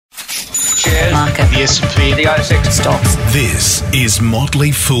shares, market, the S&P, the ASX, stocks. This is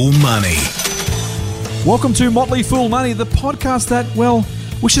Motley Fool Money. Welcome to Motley Fool Money, the podcast that, well,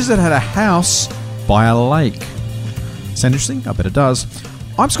 wishes it had a house by a lake. Sound interesting? I bet it does.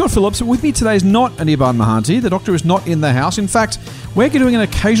 I'm Scott Phillips. With me today is not Anirban Mahanti. The doctor is not in the house. In fact, we're doing an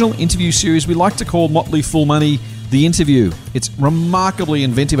occasional interview series we like to call Motley Fool Money The Interview. It's remarkably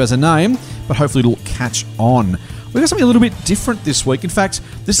inventive as a name, but hopefully it'll catch on. We've got something a little bit different this week. In fact,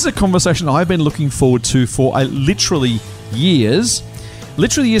 this is a conversation I've been looking forward to for literally years.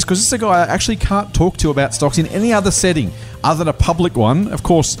 Literally years, because this is a guy I actually can't talk to about stocks in any other setting other than a public one. Of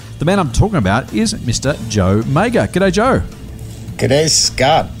course, the man I'm talking about is Mr. Joe Magyer. G'day, Joe. G'day,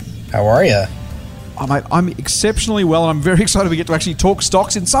 Scott. How are you? Oh, mate, I'm exceptionally well, and I'm very excited we get to actually talk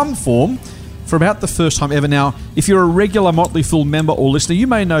stocks in some form for about the first time ever. Now, if you're a regular Motley Fool member or listener, you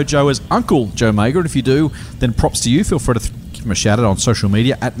may know Joe as Uncle Joe Magyer, and if you do, then props to you. Feel free to give him a shout out on social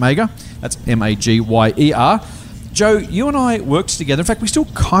media at Magyer. That's Magyer. Joe, you and I worked together. In fact, we still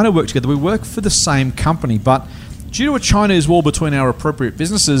kind of work together. We work for the same company, but due to a Chinese wall between our appropriate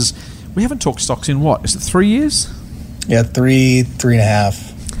businesses, we haven't talked stocks in what? Is it 3 years? Yeah, three and a half.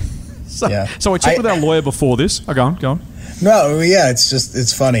 So I checked with our lawyer before this. Oh, go on. No, yeah,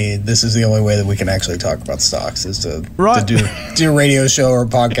 it's funny. This is the only way that we can actually talk about stocks is to do a radio show or a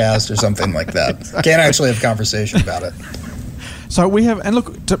podcast or something like that. Can't actually have a conversation about it. So we have, and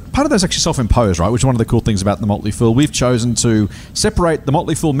look, part of that's actually self-imposed, right? Which is one of the cool things about the Motley Fool. We've chosen to separate the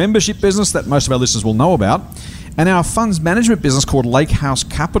Motley Fool membership business that most of our listeners will know about, and our funds management business called Lakehouse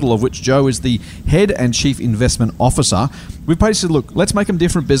Capital, of which Joe is the head and chief investment officer. We've basically said, look, let's make them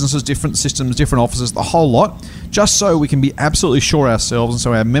different businesses, different systems, different offices, the whole lot, just so we can be absolutely sure ourselves, and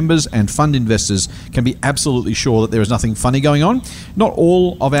so our members and fund investors can be absolutely sure that there is nothing funny going on. Not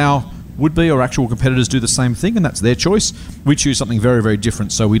all of our would-be or actual competitors do the same thing, and that's their choice. We choose something very, very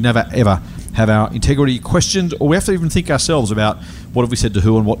different, so we never, ever have our integrity questioned, or we have to even think ourselves about what have we said to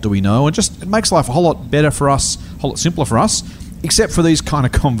who and what do we know, and just it makes life a whole lot better for us, a whole lot simpler for us, except for these kind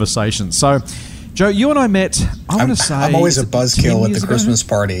of conversations. So, Joe, you and I met, I'm always a buzzkill at the Christmas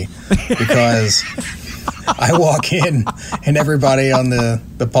party because I walk in and everybody on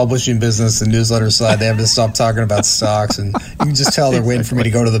the publishing business and newsletter side, they have to stop talking about stocks, and you can just tell they're waiting for me to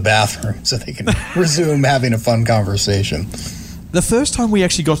go to the bathroom so they can resume having a fun conversation. The first time we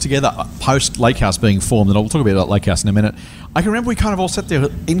actually got together post Lakehouse being formed, and I'll talk about Lakehouse in a minute, I can remember we kind of all sat there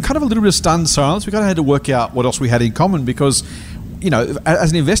in kind of a little bit of stunned silence. We kind of had to work out what else we had in common because, you know,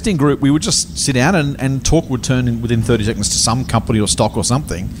 as an investing group, we would just sit down and talk would turn within 30 seconds to some company or stock or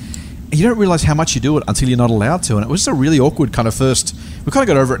something. You don't realise how much you do it until you're not allowed to, and it was just a really awkward kind of first. We kind of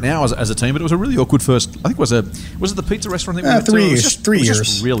got over it now as a team, but it was a really awkward first. I think was it the pizza restaurant? I think 3 years. It was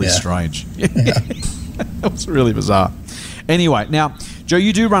just really strange. It was really bizarre. Anyway, now Joe,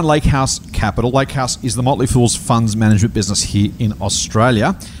 you do run Lakehouse Capital. Lakehouse is the Motley Fool's funds management business here in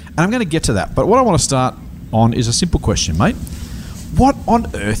Australia, and I'm going to get to that. But what I want to start on is a simple question, mate. What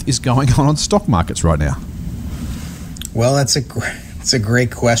on earth is going on stock markets right now? Well, it's a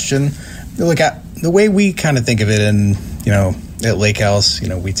great question. Look, the way we kind of think of it, and at Lakehouse,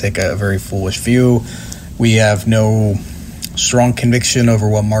 we take a very foolish view. We have no strong conviction over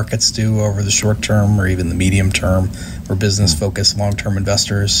what markets do over the short term or even the medium term. We're business-focused, long-term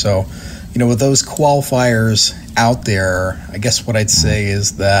investors. So, with those qualifiers out there, I guess what I'd say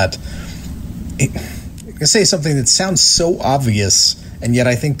is that I can say something that sounds so obvious, and yet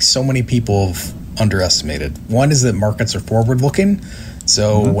I think so many people have underestimated. One is that markets are forward-looking.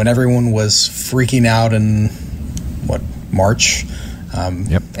 So when everyone was freaking out in, March,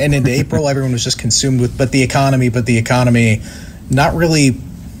 and into April, everyone was just consumed with, but the economy, not really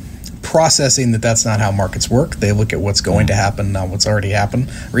processing that that's not how markets work. They look at what's going to happen, not what's already happened,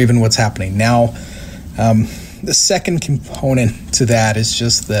 or even what's happening now. The second component to that is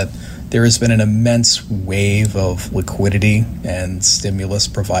just that there has been an immense wave of liquidity and stimulus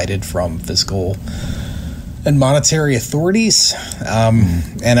provided from fiscal and monetary authorities.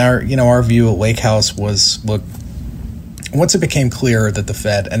 And our view at Lakehouse was, look, once it became clear that the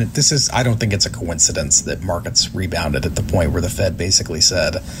Fed, and I don't think it's a coincidence that markets rebounded at the point where the Fed basically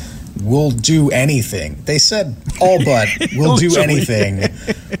said, we'll do anything. They said all but we'll do anything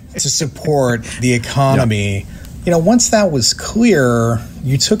to support the economy. Once that was clear,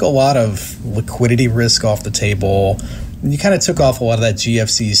 you took a lot of liquidity risk off the table, and you kind of took off a lot of that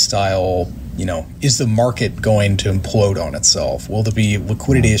GFC style, is the market going to implode on itself? Will there be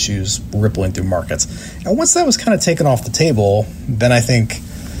liquidity issues rippling through markets? And once that was kind of taken off the table, then I think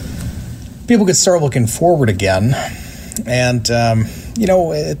people could start looking forward again. And,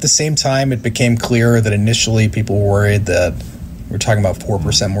 at the same time, it became clear that initially people were worried that We're talking about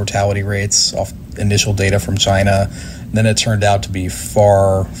 4% mortality rates off initial data from China. Then it turned out to be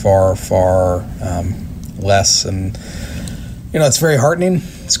far, far, far less. And, it's very heartening.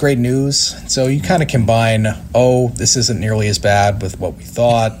 It's great news. So you kind of combine, this isn't nearly as bad with what we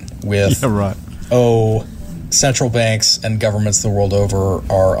thought, with, central banks and governments the world over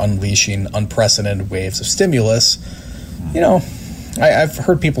are unleashing unprecedented waves of stimulus. I've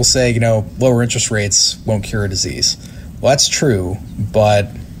heard people say, lower interest rates won't cure a disease. Well, that's true, but,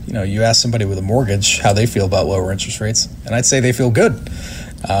 you ask somebody with a mortgage how they feel about lower interest rates, and I'd say they feel good.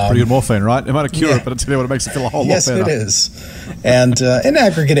 Pretty good morphine, right? It might have cured it, but I'll tell you what, it makes it feel a whole lot better. Yes, it is. And in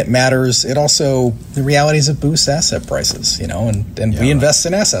aggregate, it matters. It also, the reality is it boosts asset prices, and we invest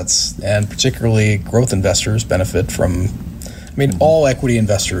in assets, and particularly growth investors benefit from, all equity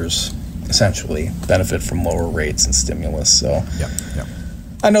investors essentially benefit from lower rates and stimulus. So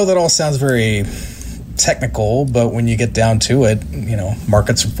I know that all sounds very technical, but when you get down to it,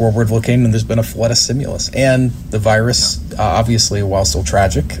 markets are forward looking, and there's been a flood of stimulus. And the virus, obviously, while still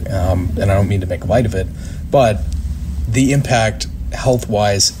tragic, and I don't mean to make light of it, but the impact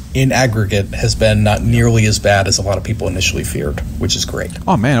health-wise in aggregate has been not nearly as bad as a lot of people initially feared, which is great.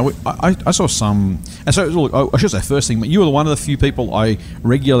 Oh man, I saw some, and so look, I should say first thing, you were one of the few people I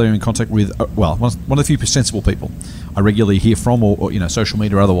regularly am in contact with. Well, one of the few sensible people I regularly hear from, or social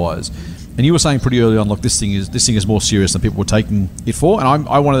media or otherwise. And you were saying pretty early on, look, this thing is more serious than people were taking it for. And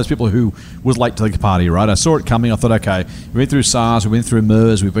I'm one of those people who was late to the party, right? I saw it coming. I thought, okay, we went through SARS, we went through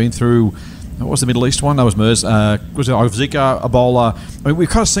MERS, we've been through, what was the Middle East one? That was MERS. Was it Zika, Ebola? We've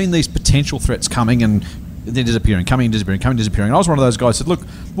kind of seen these potential threats coming and then disappearing, coming and disappearing, coming and disappearing. And I was one of those guys who said, look,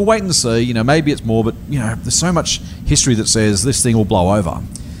 we'll wait and see. Maybe it's more, but there's so much history that says this thing will blow over.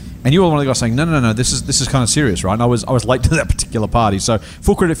 And you were one of the guys saying, no, this is kind of serious, right? And I was late to that particular party, so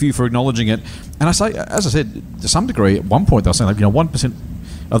full credit for you for acknowledging it. And I say, as I said, to some degree, at one point they were saying 1%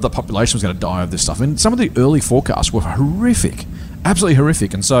 of the population was going to die of this stuff. And some of the early forecasts were horrific, absolutely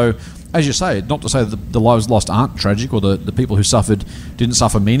horrific. And so, as you say, not to say that the lives lost aren't tragic, or the people who suffered didn't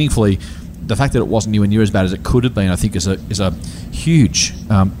suffer meaningfully. The fact that it wasn't anywhere near as bad as it could have been, I think, is a huge.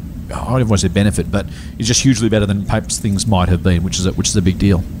 I don't want to say benefit, but it's just hugely better than perhaps things might have been, which is a big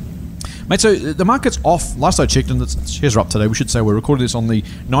deal. Mate, so the market's off. Last I checked, and the shares are up today. We should say we're recording this on the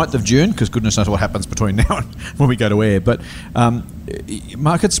 9th of June, because goodness knows what happens between now and when we go to air. But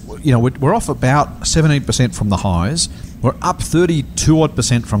markets, we're off about 17% from the highs. We're up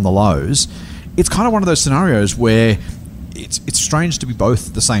 32% from the lows. It's kind of one of those scenarios where it's strange to be both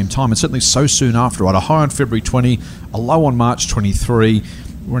at the same time, and certainly so soon after, right? A high on February 20, a low on March 23.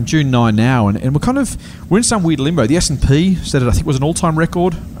 We're on June 9 now, and we're in some weird limbo. The S&P said it, I think, was an all-time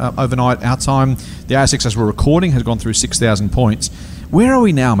record overnight, our time. The ASX, as we're recording, has gone through 6,000 points. Where are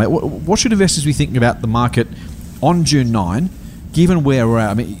we now, mate? What should investors be thinking about the market on June 9, given where we're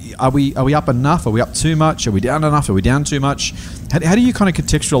at? Are we up enough? Are we up too much? Are we down enough? Are we down too much? How do you kind of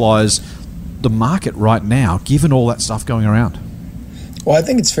contextualize the market right now, given all that stuff going around? Well, I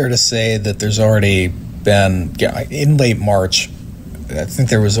think it's fair to say that there's already been, in late March, I think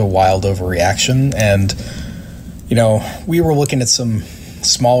there was a wild overreaction, and we were looking at some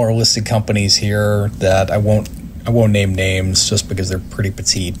smaller listed companies here that I won't name names just because they're pretty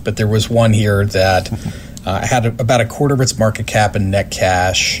petite, but there was one here that had about a quarter of its market cap in net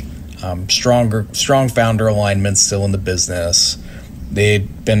cash, strong founder alignment still in the business.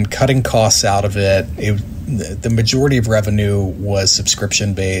 They'd been cutting costs out of it. The majority of revenue was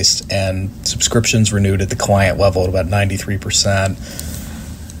subscription based, and subscriptions renewed at the client level at about 93%,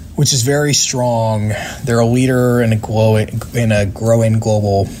 which is very strong. They're a leader in a growing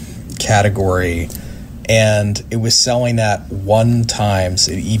global category, and it was selling at 1 times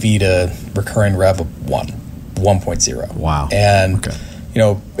an EV to recurring rev of 1.0. Wow. And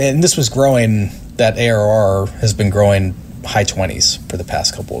and this was growing. That ARR has been growing high 20s for the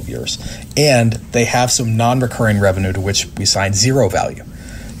past couple of years, and they have some non-recurring revenue to which we assign zero value,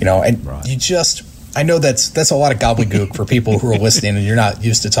 and right. I know that's a lot of gobbledygook for people who are listening, and you're not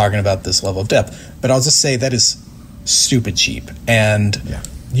used to talking about this level of depth, but I'll just say that is stupid cheap, and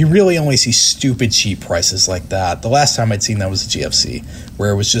you really only see stupid cheap prices like that. The last time I'd seen that was the GFC, where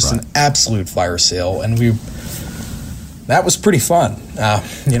it was just an absolute fire sale, and that was pretty fun,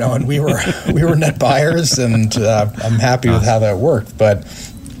 and we were net buyers, and I'm happy with how that worked. But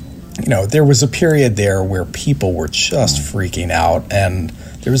there was a period there where people were just freaking out, and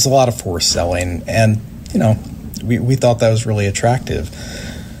there was a lot of forced selling, and we thought that was really attractive.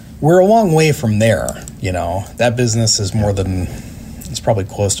 We're a long way from there. That business is it's probably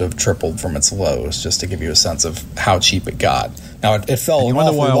close to have tripled from its lows, just to give you a sense of how cheap it got. Now it fell an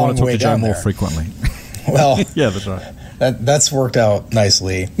awful long way down there. More frequently. Well, yeah, that's right. That's worked out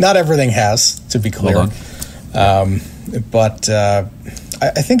nicely. Not everything has, to be clear. Well But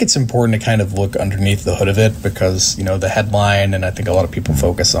I think it's important to kind of look underneath the hood of it because, the headline, and I think a lot of people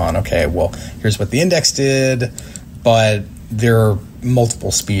focus on, okay, well, here's what the index did, but there are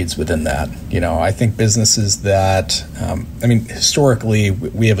multiple speeds within that. I think businesses that, historically,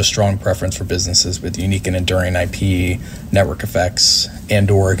 we have a strong preference for businesses with unique and enduring IP, network effects,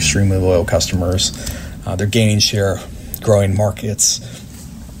 and/or extremely loyal customers. They're gaining share, growing markets.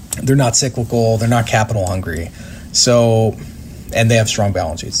 They're not cyclical. They're not capital hungry. So, and they have strong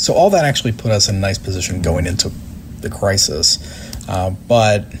balance sheets. So all that actually put us in a nice position going into the crisis.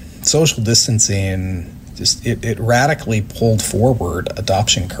 But social distancing, it radically pulled forward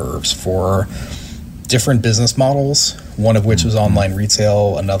adoption curves for different business models, one of which was online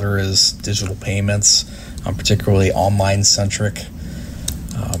retail, another is digital payments, particularly online-centric.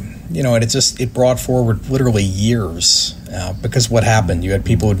 And it brought forward literally years because what happened? You had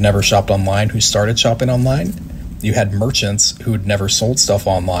people who'd never shopped online who started shopping online. You had merchants who'd never sold stuff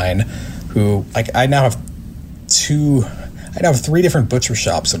online who, I now have 3 different butcher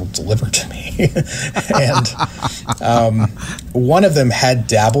shops that'll deliver to me. And one of them had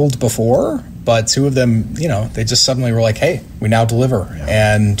dabbled before, but 2 of them, they just suddenly were like, hey, we now deliver.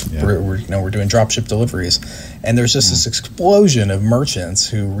 Yeah. And we're doing dropship deliveries. And there's just this explosion of merchants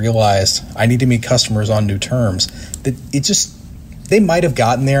who realized I need to meet customers on new terms. That they might have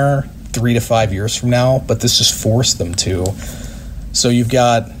gotten there 3 to 5 years from now, but this just forced them to. So you've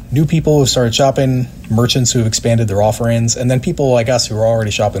got new people who started shopping, merchants who have expanded their offerings, and then people like us who are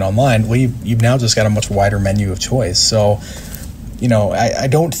already shopping online. Well, you've now just got a much wider menu of choice. So, I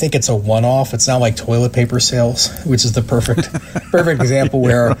don't think it's a one-off. It's not like toilet paper sales, which is the perfect example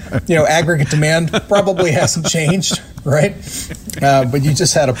where, aggregate demand probably hasn't changed, right? But you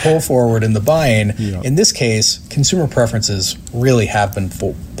just had a pull forward in the buying. Yeah. In this case, consumer preferences really have been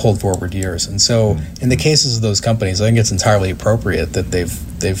pulled forward years. And so in the cases of those companies, I think it's entirely appropriate that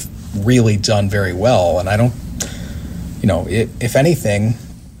they've really done very well. And I don't, if anything,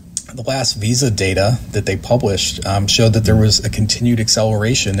 the last Visa data that they published showed that there was a continued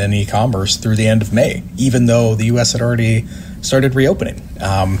acceleration in e-commerce through the end of May, even though the U.S. had already started reopening.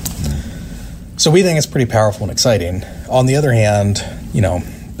 So we think it's pretty powerful and exciting. On the other hand,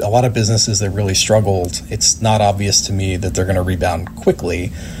 a lot of businesses that really struggled, it's not obvious to me that they're going to rebound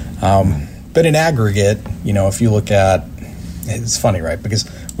quickly. But in aggregate, if you look at, it's funny, right? Because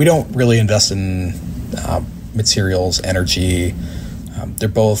we don't really invest in materials, energy. They're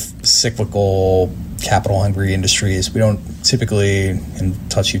both cyclical, capital-hungry industries. We don't typically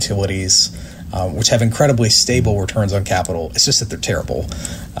touch utilities, which have incredibly stable returns on capital. It's just that they're terrible.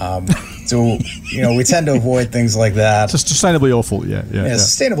 So, we tend to avoid things like that. It's sustainably awful, yeah.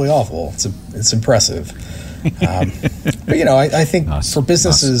 Sustainably awful. It's impressive. But, I think for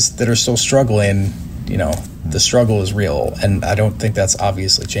businesses that are still struggling, the struggle is real, and I don't think that's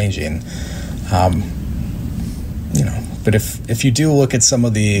obviously changing. But if you do look at some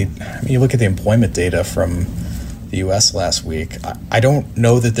of you look at the employment data from the U.S. last week, I don't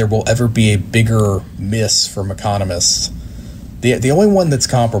know that there will ever be a bigger miss from economists. The only one that's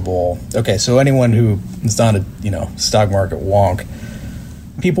comparable, okay, so anyone who is not a stock market wonk,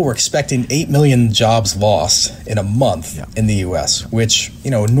 people were expecting 8 million jobs lost in a month in the U.S., which,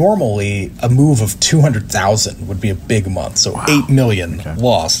 normally a move of 200,000 would be a big month. So 8 million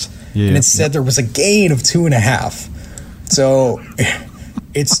lost. Yeah, and instead there was a gain of 2.5. So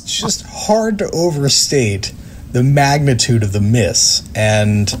it's just hard to overstate the magnitude of the miss.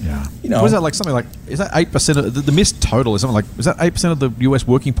 And, what is that like? Something like, is that 8% of the miss total? Is that 8% of the US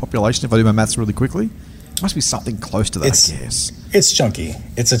working population, if I do my maths really quickly? It must be something close to that, I guess. It's chunky.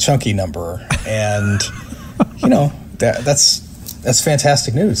 It's a chunky number. And, that's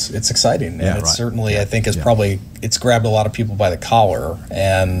fantastic news. It's exciting. And it's certainly, I think, it's grabbed a lot of people by the collar.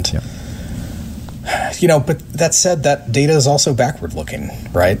 And, but that said, that data is also backward looking,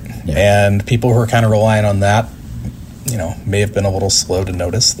 right? Yeah. And people who are kind of relying on that, may have been a little slow to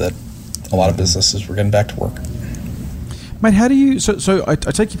notice that a lot of businesses were getting back to work. Mate, how do you... So I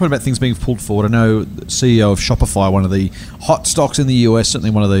take your point about things being pulled forward. I know the CEO of Shopify, one of the hot stocks in the US,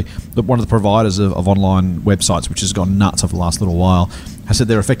 certainly one of the providers of online websites, which has gone nuts over the last little while, has said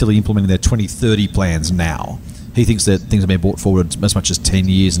they're effectively implementing their 2030 plans now. He thinks that things have been brought forward as much as 10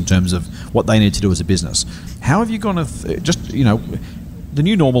 years in terms of what they need to do as a business. How have you gone the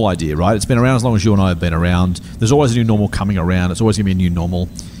new normal idea, right? It's been around as long as you and I have been around. There's always a new normal coming around. It's always going to be a new normal.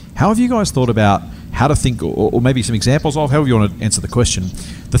 How have you guys thought about how to think, or maybe some examples of, however you want to answer the question,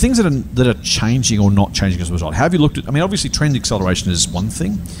 the things that are changing or not changing as a result? How have you looked at, obviously trend acceleration is one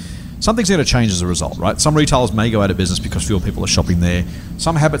thing. something's going to change as a result, right? Some retailers may go out of business because fewer people are shopping there.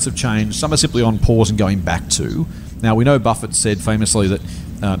 Some habits have changed. Some are simply on pause and going back to. Now, we know Buffett said famously that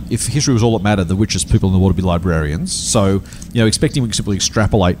if history was all that mattered, the richest people in the world would be librarians. So, expecting we can simply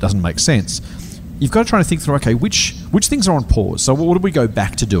extrapolate doesn't make sense. You've got to try to think through, okay, which things are on pause? So what do we go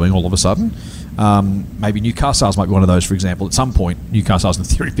back to doing all of a sudden? Maybe new car sales might be one of those, for example. At some point, new car sales in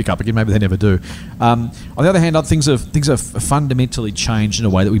theory pick up again. Maybe they never do. On the other hand, things have fundamentally changed in a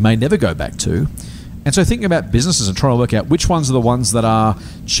way that we may never go back to. And so thinking about businesses and trying to work out which ones are the ones that are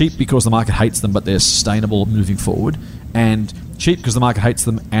cheap because the market hates them, but they're sustainable moving forward, and cheap because the market hates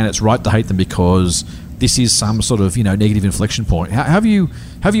them and it's right to hate them because this is some sort of negative inflection point. How have you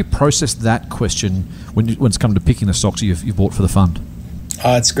processed that question when it's come to picking the stocks you've bought for the fund?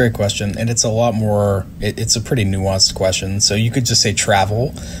 It's a great question, and it's a lot more. It's a pretty nuanced question. So you could just say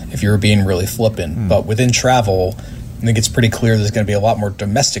travel if you were being really flippant, but within travel, I think it's pretty clear there's going to be a lot more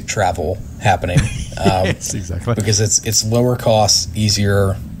domestic travel happening. Yes, exactly. Because it's lower cost,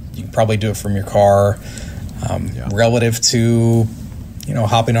 easier. You can probably do it from your car, relative to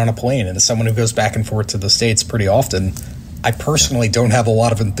hopping on a plane. And as someone who goes back and forth to the States pretty often, I personally don't have a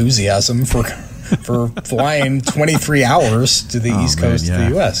lot of enthusiasm for flying 23 hours to the East Coast of the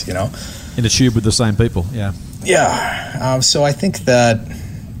U.S. In a tube with the same people. So I think that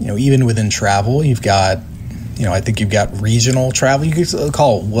even within travel, you've got. I think you've got regional travel. You could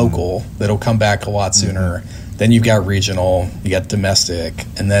call it local. That'll come back a lot sooner. Then you've got regional, you got domestic,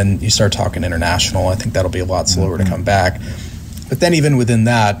 and then you start talking international. I think that'll be a lot slower to come back. But then even within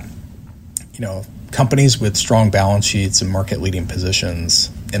that, companies with strong balance sheets and market-leading positions,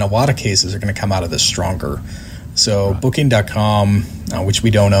 in a lot of cases, are going to come out of this stronger. So Booking.com, which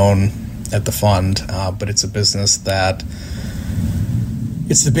we don't own at the fund, but it's a business that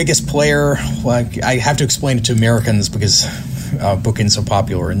it's the biggest player. Like, I have to explain it to Americans because Booking's so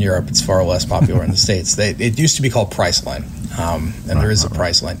popular in Europe. It's far less popular in the States. It used to be called Priceline, and there is a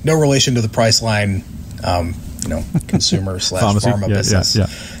Priceline. No relation to the Priceline, consumer / pharma business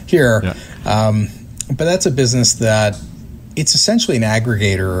here. But that's a business that it's essentially an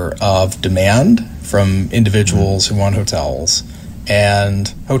aggregator of demand from individuals who want hotels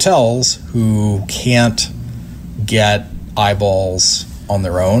and hotels who can't get eyeballs on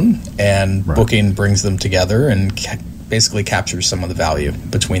their own, and Booking brings them together and basically captures some of the value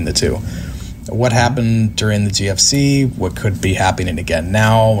between the two. What happened during the GFC, what could be happening again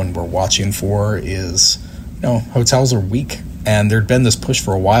now, and we're watching for is, hotels are weak. And there'd been this push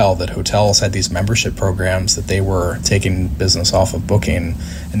for a while that hotels had these membership programs that they were taking business off of Booking,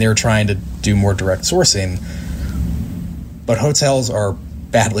 and they were trying to do more direct sourcing. But hotels are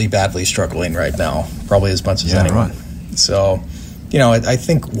badly struggling right now, probably as much as anyone. So, I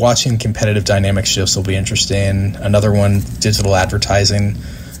think watching competitive dynamic shifts will be interesting. Another one, digital advertising.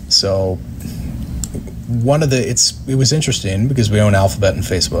 So it was interesting because we own Alphabet and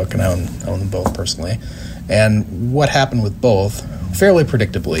Facebook, and I own them both personally. And what happened with both, fairly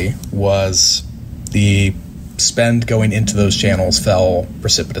predictably, was the spend going into those channels fell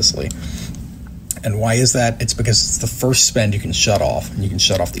precipitously. And why is that? It's because it's the first spend you can shut off, and you can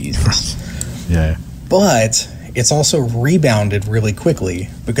shut off the easiest. But it's also rebounded really quickly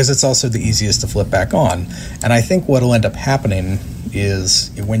because it's also the easiest to flip back on. And I think what will end up happening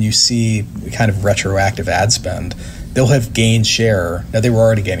is when you see kind of retroactive ad spend, they'll have gained share. Now, they were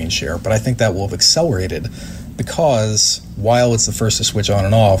already gaining share, but I think that will have accelerated because while it's the first to switch on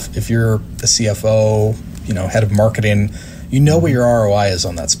and off, if you're the CFO, head of marketing, what your ROI is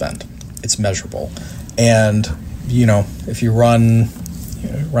on that spend. It's measurable. And, if you run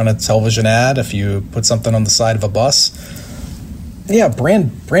a television ad, if you put something on the side of a bus,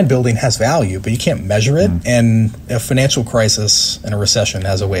 brand building has value, but you can't measure it. And a financial crisis and a recession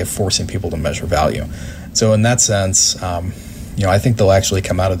has a way of forcing people to measure value. So in that sense, I think they'll actually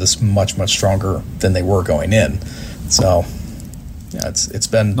come out of this much stronger than they were going in. So it's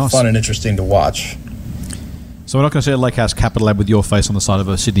been fun and interesting to watch. So we're not going to see a Lakehouse Capital ad with your face on the side of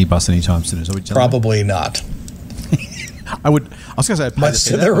a Sydney bus anytime soon, is that what you're telling me? Probably not. I was going to say I'd pay much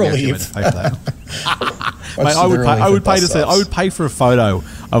to their relief. I would pay for a photo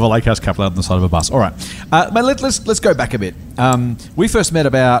of a Lakehouse Capital on the side of a bus. All right, but let's go back a bit. We first met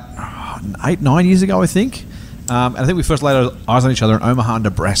about 8-9 years ago, I think. And I think we first laid our eyes on each other in Omaha,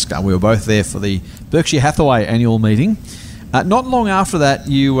 Nebraska. We were both there for the Berkshire Hathaway annual meeting. Not long after that,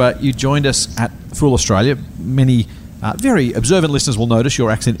 you joined us at Fool Australia. Many very observant listeners will notice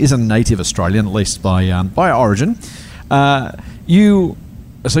your accent is a native Australian, at least by origin. You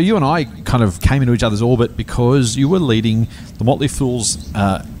and I kind of came into each other's orbit because you were leading the Motley Fool's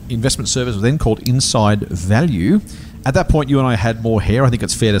investment service, then called Inside Value, At that point, you and I had more hair. I think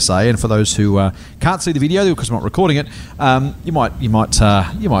it's fair to say. And for those who can't see the video because we're not recording it, you might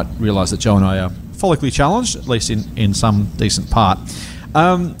realise that Joe and I are follically challenged, at least in some decent part.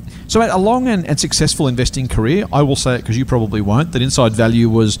 So, mate, a long and successful investing career. I will say it because you probably won't. That Inside Value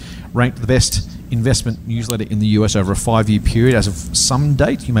was ranked the best investment newsletter in the US over a 5-year period as of some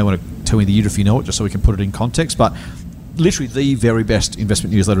date. You may want to tell me the year if you know it, just so we can put it in context. But literally the very best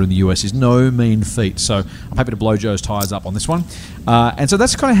investment newsletter in the US is no mean feat. So I'm happy to blow Joe's tyres up on this one. And so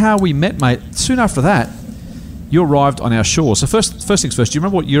that's kind of how we met, mate. Soon after that, you arrived on our shores. So first things first, do you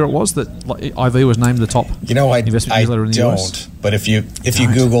remember what year it was that IV was named the top investment newsletter in the US? But if you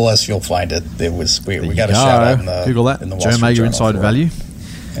Google us, you'll find it. It was we got a shout out in the Google that. In the Joe Magyer Inside Value.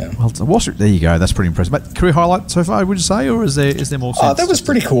 Yeah. Well, Wall Street, there you go. That's pretty impressive. But career highlight so far, would you say, or is there more? That was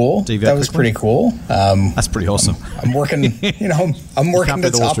pretty cool. That was pretty cool. That's pretty awesome. I'm working. I'm working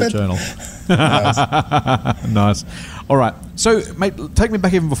to top it. Nice. All right. So, mate, take me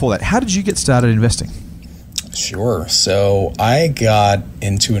back even before that. How did you get started investing? Sure. So I got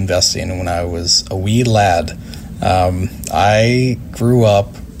into investing when I was a wee lad. I grew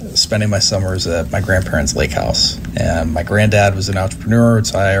up spending my summers at my grandparents' lake house. And my granddad was an entrepreneur,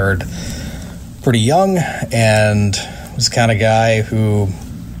 retired pretty young, and was the kind of guy who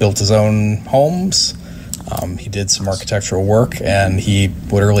built his own homes. He did some architectural work, and he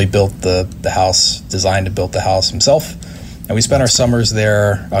literally built the house, designed and built the house himself. And we spent our summers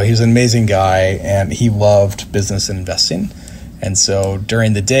there. He was an amazing guy, and he loved business and investing. And so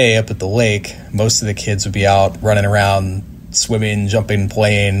during the day up at the lake, most of the kids would be out running around, swimming, jumping,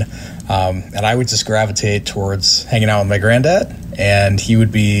 playing. And I would just gravitate towards hanging out with my granddad. And he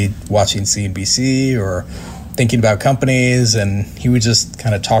would be watching CNBC or thinking about companies. And he would just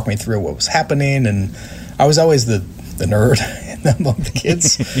kind of talk me through what was happening. And I was always the nerd among the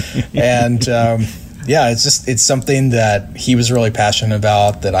kids. And it's something that he was really passionate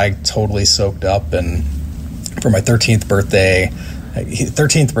about that I totally soaked up. And for my 13th birthday,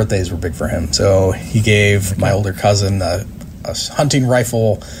 13th birthdays were big for him. So he gave my older cousin a hunting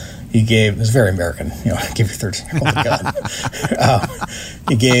rifle. It was very American, give your 13-year-old a gun.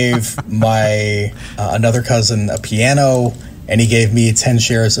 He gave my another cousin a piano, and he gave me 10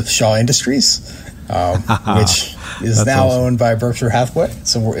 shares of Shaw Industries, which is now owned by Berkshire Hathaway.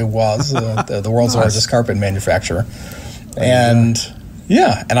 So it was the world's largest carpet manufacturer. And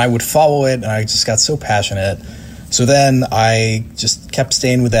and I would follow it, and I just got so passionate. So then I just kept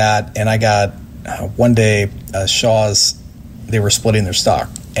staying with that, and I got one day Shaw's, they were splitting their stock,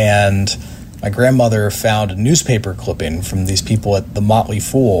 and my grandmother found a newspaper clipping from these people at the Motley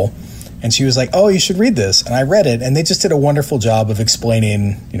Fool, and she was like, "Oh, you should read this." And I read it, and they just did a wonderful job of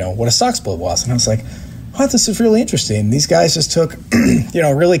explaining, what a stock split was. And I was like, "Oh, this is really interesting." These guys just took,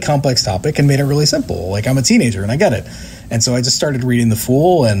 a really complex topic and made it really simple. Like, I'm a teenager and I get it. And so I just started reading The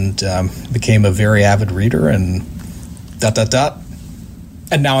Fool and became a very avid reader and ...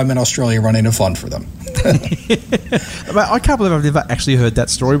 And now I'm in Australia running a fund for them. I can't believe I've never actually heard that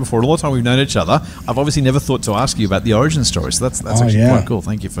story before. All the time we've known each other, I've obviously never thought to ask you about the origin story. So that's actually quite cool.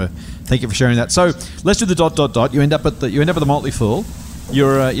 Thank you for sharing that. So let's do the ... You end up at the Motley Fool.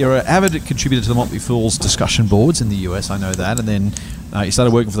 You're an avid contributor to the Motley Fool's discussion boards in the US. I know that. And then you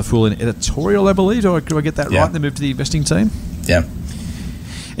started working for the Fool in editorial, I believe. Do I get that right? And then moved to the investing team. Yeah.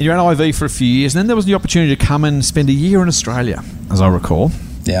 And you're at IV for a few years, and then there was the opportunity to come and spend a year in Australia, as I recall.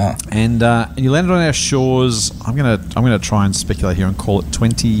 Yeah. And you landed on our shores. I'm gonna try and speculate here and call it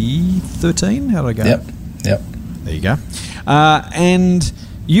 2013. How did I go? Yep. There you go. And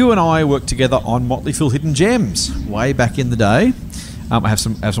you and I worked together on Motley Fool Hidden Gems way back in the day. I have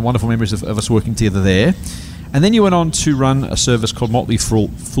some wonderful memories of us working together there. And then you went on to run a service called Motley Fool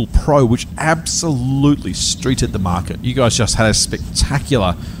Pro, which absolutely streeted the market. You guys just had a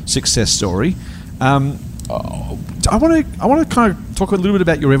spectacular success story. I want to kind of talk a little bit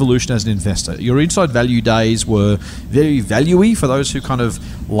about your evolution as an investor. Your Inside Value days were very value-y for those who kind of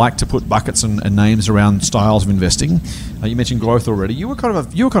like to put buckets and names around styles of investing. You mentioned growth already. You were kind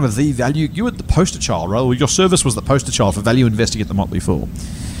of the value. You were the poster child, right? Your service was the poster child for value investing at the Motley Fool.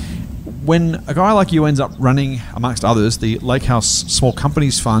 When a guy like you ends up running, amongst others, the Lakehouse Small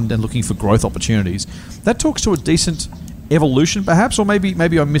Companies Fund and looking for growth opportunities, that talks to a decent evolution, perhaps, or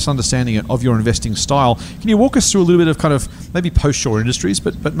maybe I'm misunderstanding it, of your investing style. Can you walk us through a little bit of kind of maybe post-Shaw Industries,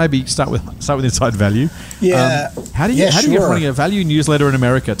 but maybe start with Inside Value? Yeah. How do you get from running a value newsletter in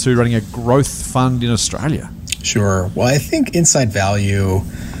America to running a growth fund in Australia? Sure. Well, I think Inside Value,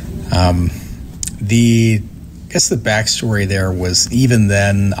 I guess the backstory there was, even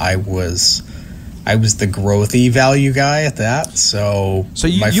then I was I was the growthy value guy at that. So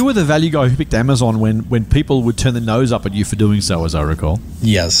you were the value guy who picked Amazon when people would turn their nose up at you for doing so, as I recall.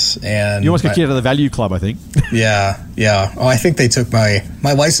 Yes, and you almost got kicked out of the value club, I think. Yeah. Oh, I think they took my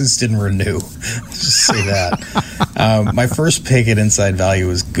license didn't renew. Just say that. My first pick at Inside Value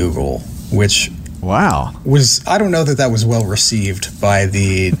was Google, which was, I don't know that was well received by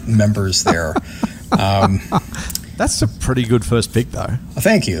the members there. That's a pretty good first pick, though.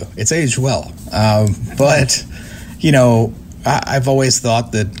 Thank you. It's aged well. But, I've always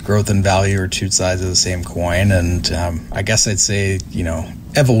thought that growth and value are two sides of the same coin. And I guess I'd say,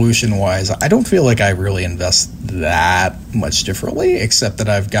 evolution-wise, I don't feel like I really invest that much differently, except that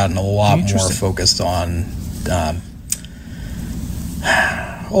I've gotten a lot more focused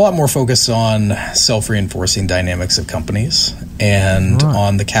on self-reinforcing dynamics of companies. And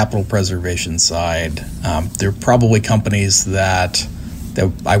on the capital preservation side, there are probably companies that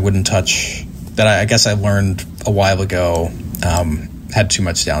I wouldn't touch, that I guess I learned a while ago had too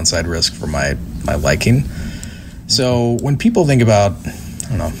much downside risk for my liking. So when people think about,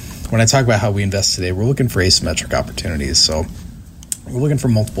 when I talk about how we invest today, we're looking for asymmetric opportunities. So we're looking for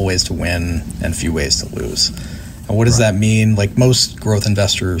multiple ways to win and few ways to lose. And what does that mean? Like most growth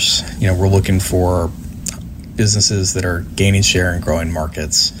investors, we're looking for businesses that are gaining share in growing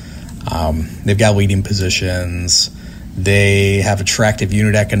markets. They've got leading positions. They have attractive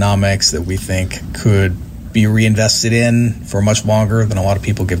unit economics that we think could be reinvested in for much longer than a lot of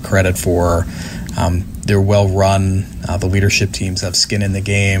people give credit for. They're well run. The leadership teams have skin in the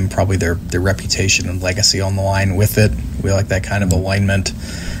game, probably their reputation and legacy on the line with it. We like that kind of alignment.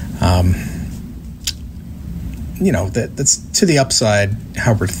 That's to the upside,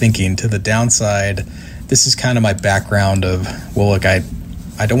 how we're thinking. To the downside, this is kind of my background of,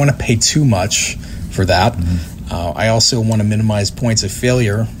 I don't want to pay too much for that. I also want to minimize points of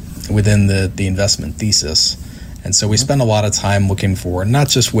failure within the investment thesis. And so we spend a lot of time looking for not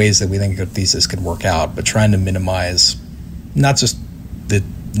just ways that we think a good thesis could work out, but trying to minimize not just the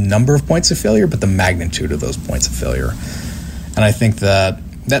number of points of failure, but the magnitude of those points of failure. And I think that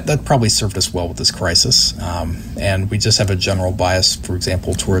probably served us well with this crisis. And we just have a general bias, for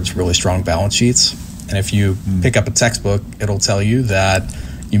example, towards really strong balance sheets. And if you pick up a textbook, it'll tell you that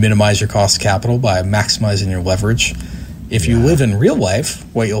you minimize your cost of capital by maximizing your leverage. If you live in real life,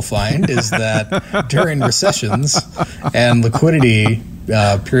 what you'll find is that during recessions and liquidity,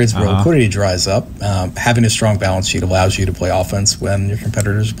 periods where liquidity dries up, having a strong balance sheet allows you to play offense when your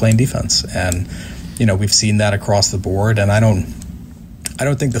competitors are playing defense. And, we've seen that across the board. And I don't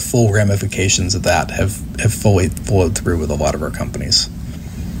think the full ramifications of that have fully flowed through with a lot of our companies.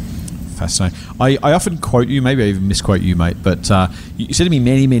 Fascinating. I often quote you, maybe I even misquote you, mate, but you said to me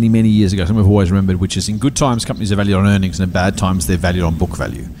many, many, many years ago, something I've always remembered, which is in good times, companies are valued on earnings, and in bad times, they're valued on book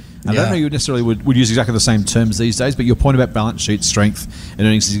value. And I don't know you necessarily would use exactly the same terms these days, but your point about balance sheet strength and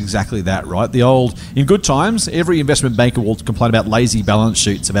earnings is exactly that, right? In good times, every investment banker will complain about lazy balance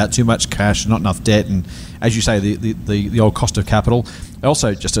sheets, about too much cash, not enough debt, and as you say, the old cost of capital.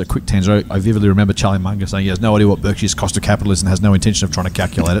 Also, just a quick tangent, I vividly remember Charlie Munger saying he has no idea what Berkshire's cost of capital is and has no intention of trying to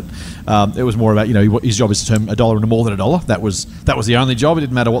calculate it. It was more about, his job is to turn $1 into more than $1. That was the only job. It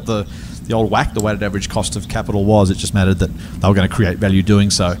didn't matter what the old WACC, the weighted average cost of capital was. It just mattered that they were going to create value doing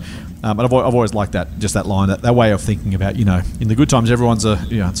so. But I've always liked that line, that way of thinking about, in the good times, everyone's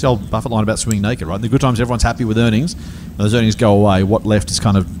it's the old Buffett line about swimming naked, right? In the good times, everyone's happy with earnings. When those earnings go away, what left is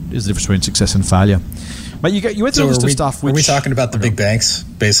the difference between success and failure. But you went through a list of stuff. Are we talking about the big banks,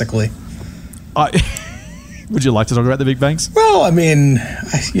 basically? Would you like to talk about the big banks? Well, I mean,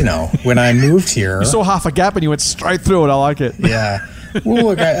 when I moved here, you saw half a gap and you went straight through it. I like it. Yeah. Well,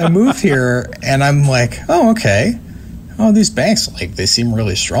 look, I moved here and I'm like, oh, okay. Oh, these banks, they seem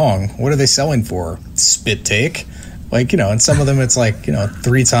really strong. What are they selling for? Spit take? And some of them it's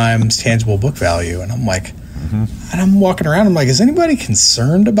 3 times tangible book value. And I'm like, and I'm walking around, I'm like, is anybody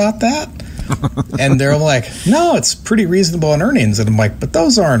concerned about that? And they're like, no, it's pretty reasonable in earnings. And I'm like, but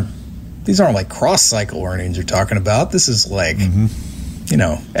these aren't cross-cycle earnings you're talking about. This is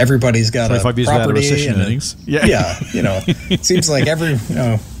everybody's got a property recession and earnings. It seems like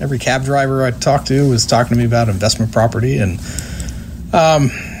every cab driver I talk to is talking to me about investment property, and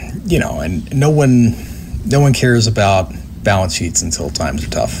and no one cares about balance sheets until times are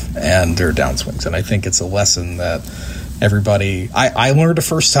tough and there are downswings. And I think it's a lesson that everybody, I learned the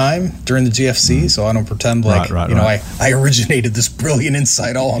first time during the GFC, so I don't pretend I originated this brilliant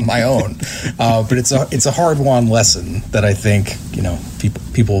insight all on my own. But it's a hard-won lesson that I think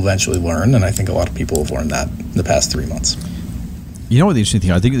people eventually learn, and I think a lot of people have learned that in the past 3 months. You know what the interesting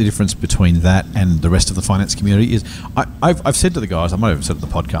thing? I think the difference between that and the rest of the finance community is, I've said to the guys, I might have said it on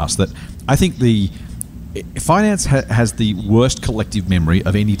the podcast, that I think the finance has the worst collective memory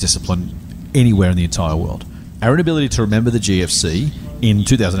of any discipline anywhere in the entire world. Our inability to remember the GFC in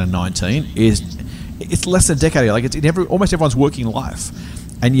 2019 it's less than a decade ago. Like it's in almost everyone's working life,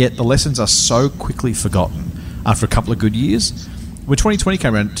 and yet the lessons are so quickly forgotten after a couple of good years. When 2020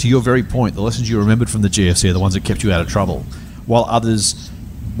 came around, to your very point, the lessons you remembered from the GFC are the ones that kept you out of trouble, while others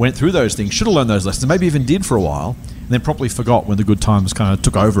went through those things, should have learned those lessons, maybe even did for a while, and then properly forgot when the good times kind of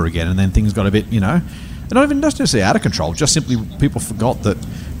took over again, and then things got a bit, and not even necessarily out of control, just simply people forgot that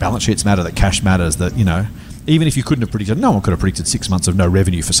balance sheets matter, that cash matters, that, even if you couldn't have predicted, no one could have predicted 6 months of no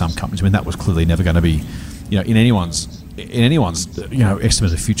revenue for some companies. I mean, that was clearly never going to be, in anyone's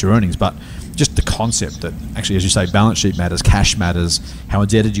estimate of future earnings. But just the concept that actually, as you say, balance sheet matters, cash matters, how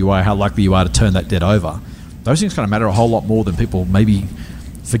indebted you are, how likely you are to turn that debt over. Those things kind of matter a whole lot more than people maybe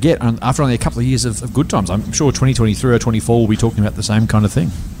forget after only a couple of years of good times. I'm sure 2023 or 24 will be talking about the same kind of thing.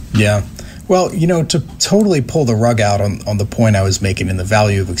 Yeah. Well, to totally pull the rug out on the point I was making in the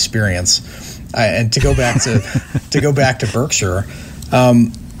value of experience, and to go back to Berkshire,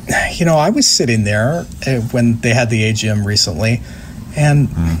 I was sitting there when they had the AGM recently, and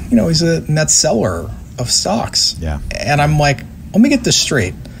he's a net seller of stocks. Yeah. And I'm like, let me get this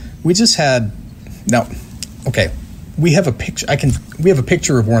straight. We just had we have a picture. We have a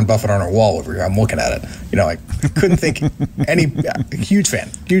picture of Warren Buffett on our wall over here. I'm looking at it. I couldn't think any. Huge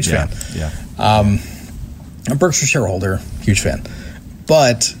fan. Yeah. A Berkshire shareholder. Huge fan.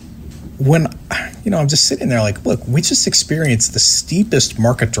 But when I'm just sitting there like, look, we just experienced the steepest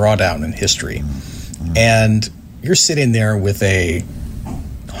market drawdown in history, and you're sitting there with a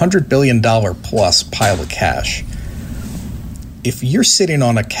 $100 billion plus pile of cash. If you're sitting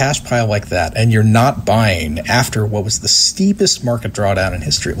on a cash pile like that and you're not buying after what was the steepest market drawdown in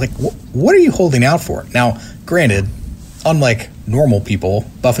history, like what are you holding out for? Now, granted, unlike normal people,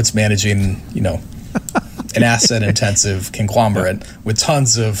 Buffett's managing, an asset-intensive conglomerate with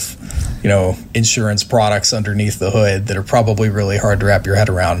tons of, insurance products underneath the hood that are probably really hard to wrap your head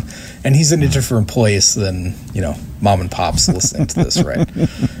around. And he's in a different place than, mom and pops listening to this, right?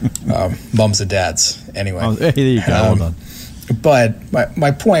 Mums and dads. Anyway. Oh, there you go. Well done. But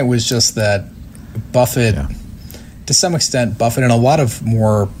my point was just that Buffett, to some extent, Buffett and a lot of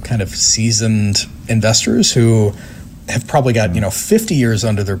more kind of seasoned investors who have probably got 50 years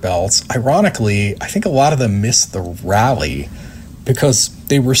under their belts. Ironically, I think a lot of them missed the rally because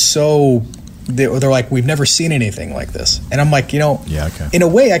they were they're like, we've never seen anything like this. And I'm like, in a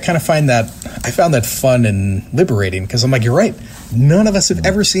way, I kind of found that fun and liberating because I'm like, you're right. None of us have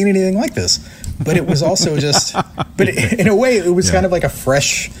ever seen anything like this. But it was also just, in a way, it was kind of like a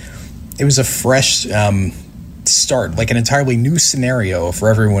fresh start, like an entirely new scenario for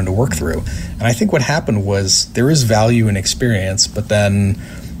everyone to work through. And I think what happened was there is value in experience, but then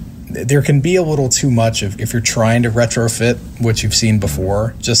there can be a little too much if you're trying to retrofit what you've seen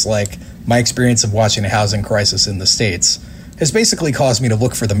before. Just like my experience of watching a housing crisis in the States has basically caused me to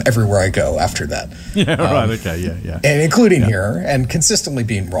look for them everywhere I go after that. Yeah, right, okay, yeah. And including here, and consistently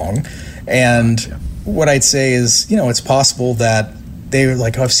being wrong. And what I'd say is, it's possible that they were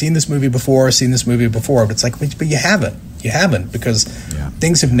like, I've seen this movie before, but it's like, but you haven't. You haven't, because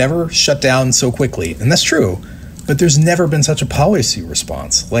things have never shut down so quickly. And that's true, but there's never been such a policy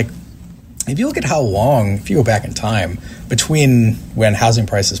response. Like, if you look at how long, if you go back in time, between when housing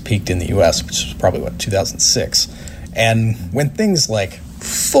prices peaked in the U.S., which was probably, 2006, and when things like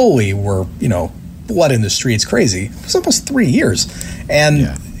fully were, blood in the streets crazy, it was almost 3 years.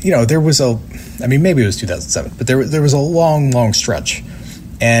 And, there was maybe it was 2007, but there was a long stretch.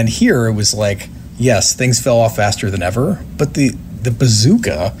 And here it was like, yes, things fell off faster than ever, but the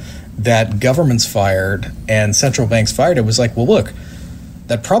bazooka that governments fired and central banks fired, it was like, well, look,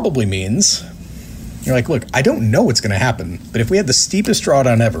 that probably means, you're like, look, I don't know what's going to happen, but if we had the steepest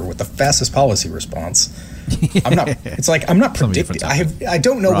drawdown ever with the fastest policy response, I'm not predicting. I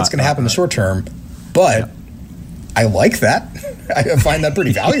don't know what's going to happen in the short term, but I like that. I find that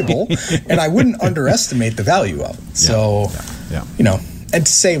pretty valuable, and I wouldn't underestimate the value of it. So, and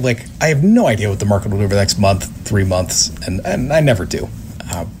to say, like, I have no idea what the market will do over the next month, 3 months, and I never do.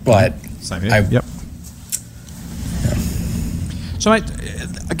 But same here. So, mate,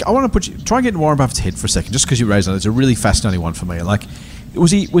 I want to try and get in Warren Buffett's head for a second, just because you raised it. It's a really fascinating one for me. Like,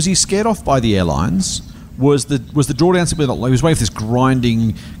 was he scared off by the airlines? Was the drawdown simply not? He was waiting for this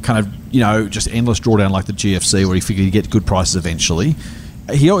grinding kind of just endless drawdown like the GFC, where he figured he'd get good prices eventually.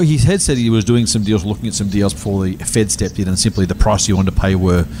 He had said he was doing some deals, looking at some deals before the Fed stepped in, and simply the price he wanted to pay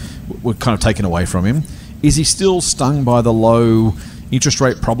were kind of taken away from him. Is he still stung by the low interest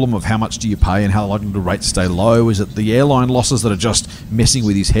rate problem of how much do you pay and how long do rates stay low? Is it the airline losses that are just messing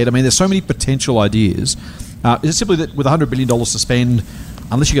with his head? I mean, there's so many potential ideas. Is it simply that with $100 billion to spend,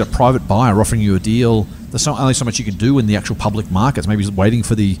 unless you get a private buyer offering you a deal, there's only so much you can do in the actual public markets? Maybe he's waiting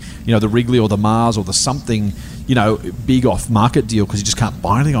for the Wrigley or the Mars or the something, big off market deal because you just can't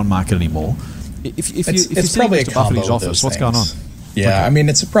buy anything on market anymore. It's probably a combo of office, those what's things. going on? Yeah, okay. I mean,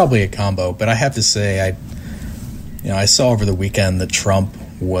 it's probably a combo, but I have to say, I saw over the weekend that Trump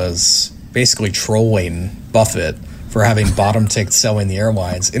was basically trolling Buffett for having bottom ticked selling the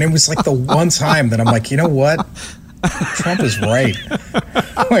airlines. And it was like the one time that I'm like, you know what? Trump is right.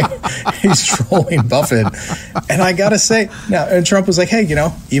 He's trolling Buffett. And I got to say, now, and Trump was like, hey,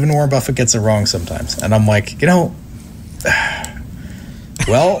 even Warren Buffett gets it wrong sometimes. And I'm like,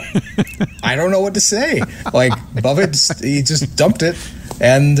 well, I don't know what to say. Like, Buffett, he just dumped it.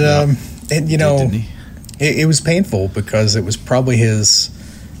 And, Didn't he? It was painful because it was probably his,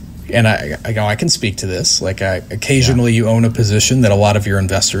 and I can speak to this. Like, occasionally you own a position that a lot of your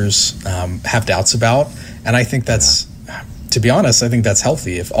investors have doubts about, and I think that's, to be honest, I think that's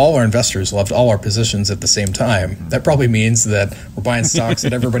healthy. If all our investors loved all our positions at the same time, that probably means that we're buying stocks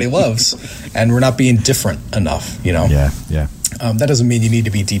that everybody loves, and we're not being different enough. Yeah. That doesn't mean you need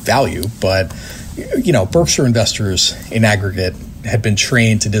to be deep value, but Berkshire investors in aggregate had been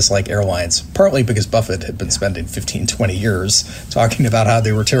trained to dislike airlines, partly because Buffett had been spending 15, 20 years talking about how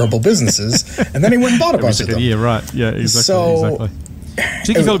they were terrible businesses, and then he went and bought a bunch of them. Yeah, right. Yeah, exactly.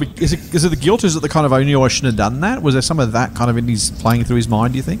 Do you think is it the guilt? Is it the kind of, I knew I shouldn't have done that? Was there some of that kind of in his playing through his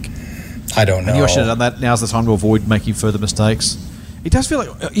mind, do you think? I don't know. I knew I should have done that. Now's the time to avoid making further mistakes. It does feel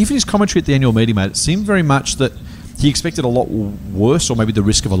like, even his commentary at the annual meeting, mate, it seemed very much that he expected a lot worse, or maybe the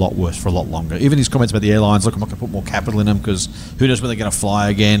risk of a lot worse for a lot longer. Even his comments about the airlines, look, I'm not going to put more capital in them because who knows when they're going to fly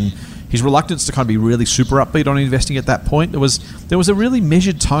again. His reluctance to kind of be really super upbeat on investing at that point. There was a really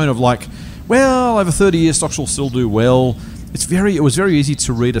measured tone of like, well, over 30 years, stocks will still do well. It was very easy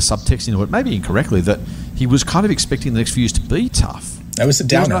to read a subtext into it, maybe incorrectly, that he was kind of expecting the next few years to be tough. That was a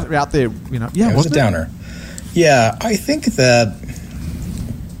downer. There was nothing out there, Yeah, it was a downer. Yeah, I think that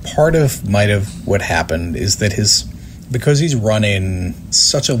part of might have what happened is that because he's running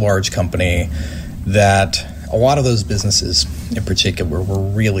such a large company that a lot of those businesses in particular were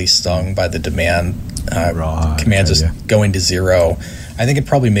really stung by the demand. Command just going to zero. I think it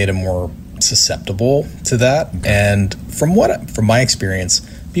probably made him more susceptible to that. Okay. And from my experience,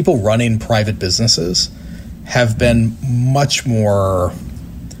 people running private businesses have been much more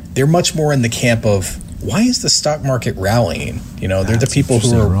in the camp of, why is the stock market rallying? They're the people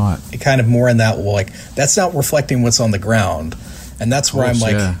who are kind of more in that, like, that's not reflecting what's on the ground. And that's where I'm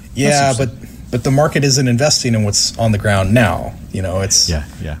like, but the market isn't investing in what's on the ground now.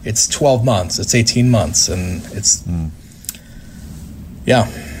 It's 12 months, it's 18 months, and it's, Yeah,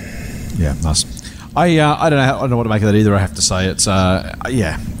 nice. I don't know what to make of that either, I have to say. It's,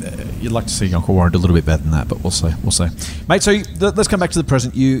 you'd like to see Uncle Warren do a little bit better than that, but we'll see. Mate, so let's come back to the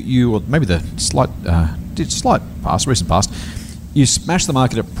present. You or maybe the recent past, you smashed the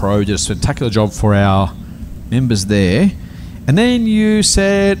market at Pro, did a spectacular job for our members there, and then you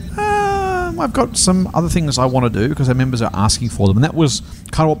said, I've got some other things I want to do because our members are asking for them, and that was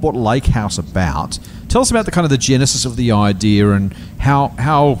kind of what brought Lakehouse about. Tell us about the kind of the genesis of the idea and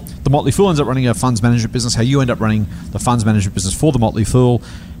how the Motley Fool ends up running a funds management business, how you end up running the funds management business for the Motley Fool.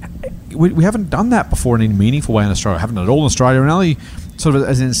 We haven't done that before in any meaningful way in Australia. Haven't at all in Australia, and only sort of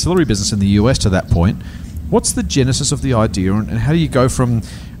as an ancillary business in the US to that point. What's the genesis of the idea, and how do you go from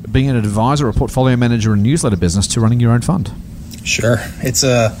being an advisor, a portfolio manager, and newsletter business to running your own fund? Sure. It's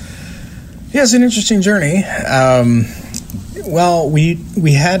an interesting journey. Well,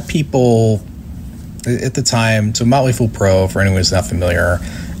 we had people at the time. So Motley Fool Pro, for anyone who's not familiar,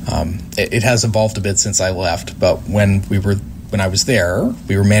 it has evolved a bit since I left. But when I was there,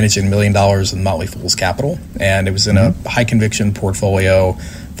 we were managing $1 million in Motley Fool's capital, and it was in a high conviction portfolio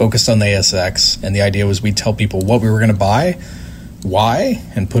focused on the ASX. And the idea was we'd tell people what we were going to buy, why,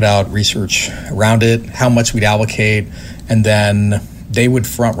 and put out research around it, how much we'd allocate, and then they would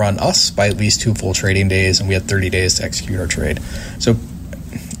front run us by at least 2 full trading days, and we had 30 days to execute our trade. So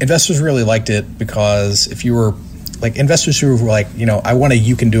investors really liked it because if you were like investors who were like, I want a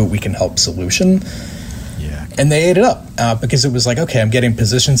you can do it, we can help solution. Yeah. And they ate it up because it was like, okay, I'm getting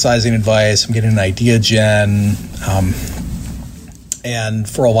position sizing advice, I'm getting an idea gen. And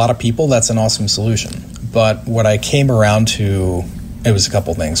for a lot of people, that's an awesome solution. But what I came around to, it was a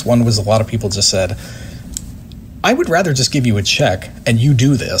couple things. One was a lot of people just said, I would rather just give you a check and you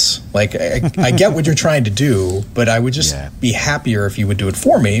do this. Like, I get what you're trying to do, but I would just be happier if you would do it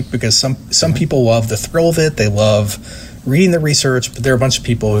for me, because some people love the thrill of it. They love reading the research, but there are a bunch of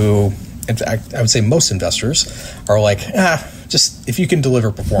people who, in fact, I would say most investors are like, just if you can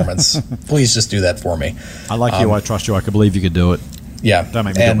deliver performance, please just do that for me. I like you. I trust you. I can believe you could do it. Yeah. Don't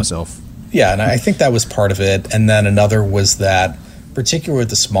make me do it myself. Yeah, and I think that was part of it. And then another was that, particularly at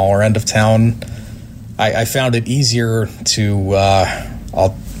the smaller end of town, I found it easier to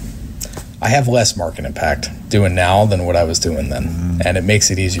I have less market impact doing now than what I was doing then, and it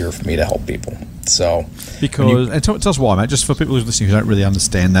makes it easier for me to help people. So and tell us why, mate. Just for people who are listening who don't really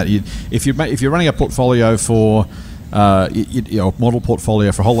understand that, if you're running a portfolio for model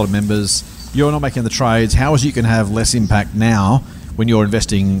portfolio for a whole lot of members, you're not making the trades. How is it you can have less impact now when you're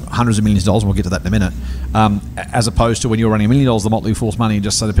investing hundreds of millions of dollars, and we'll get to that in a minute, as opposed to when you're running $1 million of the Motley Fool's money and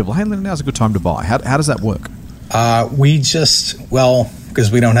just say to people, hey, now's a good time to buy? How does that work? Because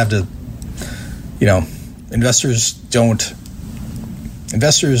we don't have to, investors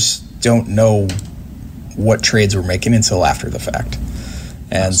don't know what trades we're making until after the fact.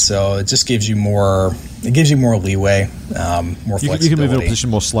 And so it just gives you more leeway, more flexibility. You can move your position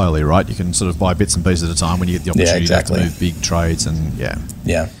more slowly, right? You can sort of buy bits and pieces at a time when you get the opportunity to move big trades and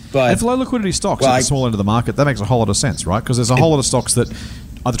But for low liquidity stocks at the small end of the market, that makes a whole lot of sense, right? Because there's a whole lot of stocks that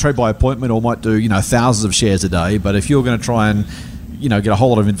either trade by appointment or might do thousands of shares a day. But if you're going to try and get a whole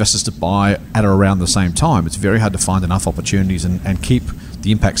lot of investors to buy at or around the same time, it's very hard to find enough opportunities and keep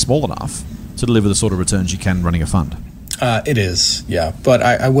the impact small enough to deliver the sort of returns you can running a fund. It is, yeah. But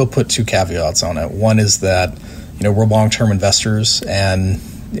I will put two caveats on it. One is that, we're long-term investors, and,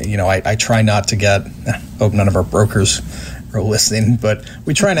 I try not to get, I hope none of our brokers are listening, but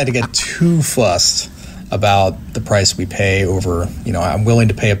we try not to get too fussed about the price we pay over, I'm willing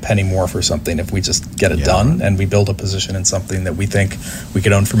to pay a penny more for something if we just get it done and we build a position in something that we think we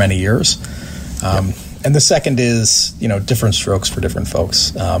could own for many years. And the second is, different strokes for different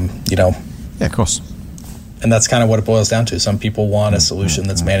folks. Yeah, of course. And that's kind of what it boils down to. Some people want a solution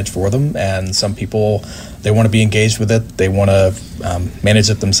that's managed for them, and some people, they want to be engaged with it. They want to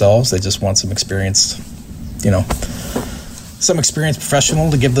manage it themselves. They just want some experienced professional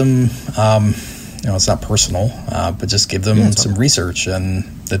to give them, it's not personal, but just give them some research and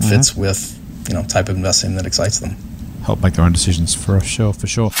that fits with, type of investing that excites them. Help make their own decisions, for sure.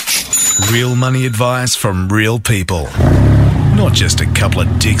 Real money advice from real people. Not just a couple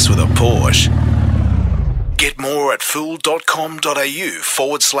of dicks with a Porsche. Get more at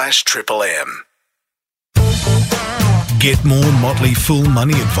fool.com.au/triple-M. Get more Motley Fool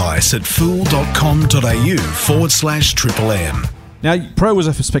money advice at fool.com.au/triple-M. Now, Pro was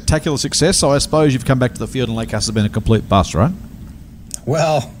a spectacular success, so I suppose you've come back to the field and Lakehouse has been a complete bust, right?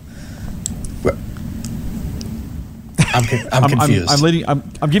 Well, I'm confused.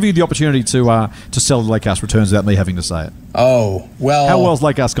 I'm giving you the opportunity to sell the Lakehouse returns without me having to say it. Oh, well. How well's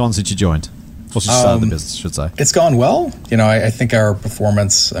Lakehouse gone since you joined? Or since you started the business, I should say. It's gone well. I think our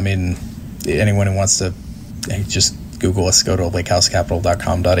performance, anyone who wants to just Google us, go to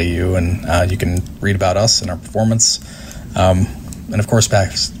lakehousecapital.com.au, and you can read about us and our performance. And of course,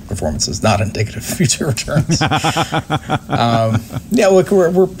 past performance is not indicative of future returns. Look,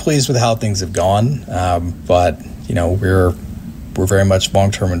 we're pleased with how things have gone, but we're very much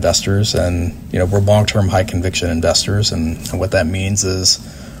long-term investors, and we're long-term, high-conviction investors, and what that means is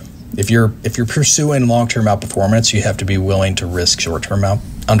if you're pursuing long-term outperformance, you have to be willing to risk short-term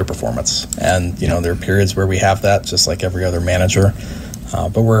underperformance, and there are periods where we have that, just like every other manager.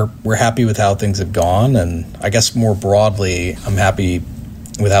 But we're happy with how things have gone, and I guess more broadly, I'm happy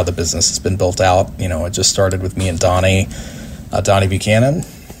with how the business has been built out. It just started with me and Donnie Buchanan,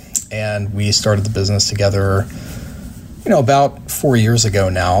 and we started the business together, about 4 years ago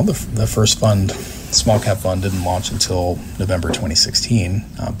now. The first fund, small cap fund, didn't launch until November 2016,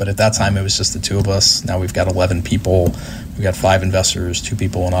 but at that time it was just the two of us. Now we've got 11 people. We've got 5 investors, 2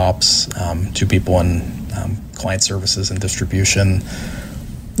 people in ops, 2 people in client services and distribution.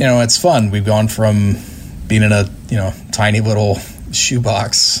 It's fun. We've gone from being in a tiny little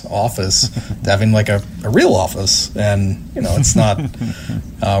shoebox office to having like a real office, and it's not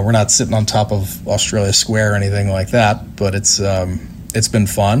we're not sitting on top of Australia Square or anything like that, but it's been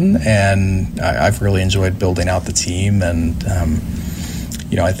fun, and I've really enjoyed building out the team, and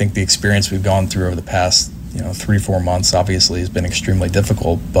I think the experience we've gone through over the past 3-4 months obviously has been extremely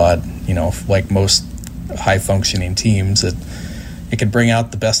difficult, but like most high functioning teams, it can bring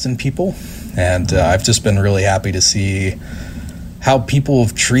out the best in people, and I've just been really happy to see how people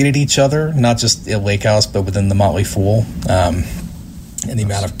have treated each other, not just at Lakehouse, but within the Motley Fool, and the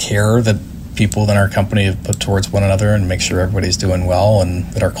amount of care that people within our company have put towards one another and make sure everybody's doing well and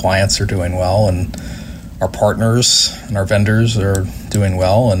that our clients are doing well and our partners and our vendors are doing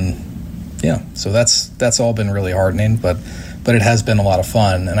well. And yeah, so that's all been really heartening, but it has been a lot of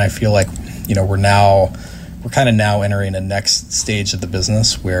fun. And I feel like, we're kind of now entering a next stage of the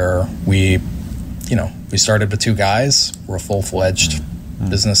business where we started with 2 guys. We're a full-fledged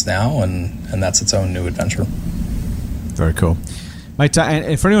business now, and that's its own new adventure. Very cool. Mate,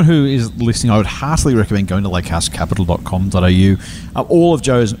 and for anyone who is listening, I would heartily recommend going to lakehousecapital.com.au. All of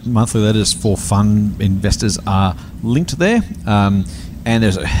Joe's monthly letters for fund investors are linked there. And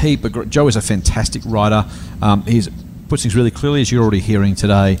there's a heap of... Joe is a fantastic writer. He's puts things really clearly, as you're already hearing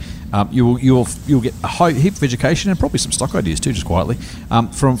today. You'll get a heap of education and probably some stock ideas too, just quietly,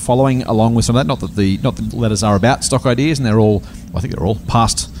 from following along with some of that. Not that the letters are about stock ideas, and I think they're all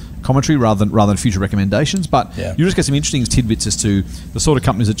past commentary rather than future recommendations. But you just get some interesting tidbits as to the sort of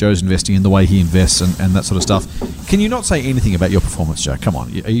companies that Joe's investing in, the way he invests, and that sort of stuff. Can you not say anything about your performance, Joe? Come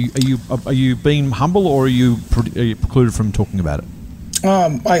on, are you being humble, or are you precluded from talking about it?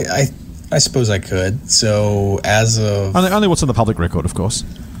 I suppose I could. So as of only what's on the public record, of course.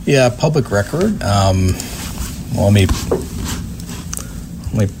 Yeah, public record. Well, let me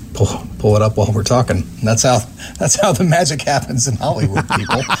pull it up while we're talking. That's how the magic happens in Hollywood,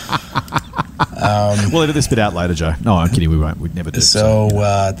 people. We'll edit this bit out later, Joe. No, I'm kidding. We won't. We'd never do. So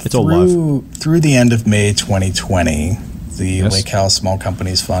it's all live. Through the end of May 2020, the Lakehouse Small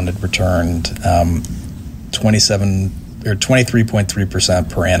Companies Fund had returned 23.3%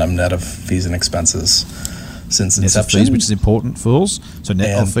 per annum net of fees and expenses since inception. Fees, which is important, fools. So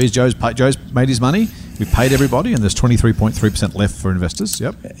net of fees, Joe's made his money. We paid everybody, and there's 23.3% left for investors.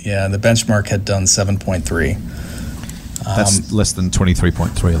 Yep. Yeah, and the benchmark had done 7.3. That's less than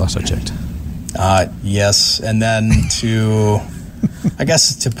 23.3 last I checked. Yes, and then I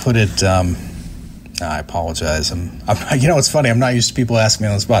guess to put it, I apologize. It's funny. I'm not used to people asking me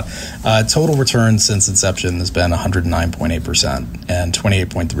on the spot. Total return since inception has been 109.8% and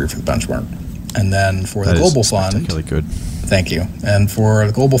 28.3% for the benchmark. And then for the global fund, particularly good. Thank you. And for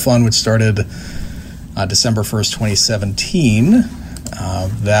the global fund, which started December 1st, 2017,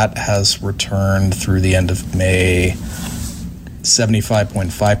 that has returned through the end of May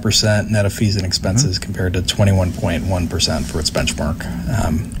 75.5% net of fees and expenses compared to 21.1% for its benchmark.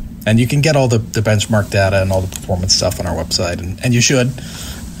 And you can get all the benchmark data and all the performance stuff on our website, and you should,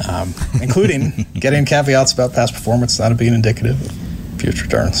 including getting caveats about past performance not being indicative of future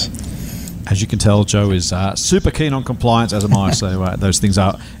returns. As you can tell, Joe is super keen on compliance, as am I. So those things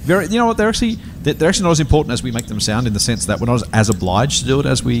are very. You know what? They're actually not as important as we make them sound, in the sense that we're not as obliged to do it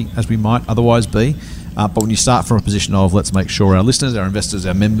as we might otherwise be. But when you start from a position of, let's make sure our listeners, our investors,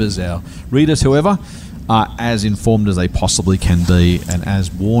 our members, our readers, whoever, are as informed as they possibly can be, and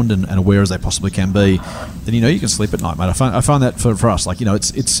as warned and aware as they possibly can be, then you can sleep at night, mate. I find that for us,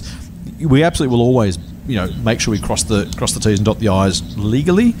 it's we absolutely will always make sure we cross the T's and dot the I's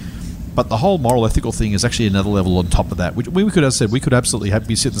legally. But the whole moral, ethical thing is actually another level on top of that. We could, as I said, we could absolutely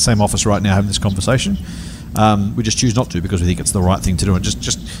be sitting in the same office right now having this conversation. We just choose not to because we think it's the right thing to do. It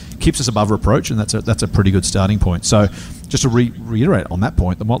just keeps us above reproach, and that's a pretty good starting point. So just to reiterate on that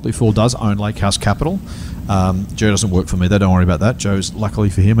point, the Motley Fool does own Lakehouse Capital. Joe doesn't work for me, though. Don't worry about that. Joe's, luckily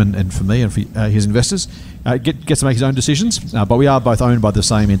for him and for me and for his investors, gets to make his own decisions. But we are both owned by the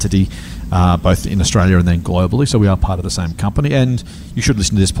same entity, both in Australia and then globally. So we are part of the same company. And you should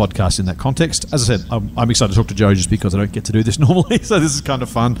listen to this podcast in that context. As I said, I'm excited to talk to Joe just because I don't get to do this normally. So this is kind of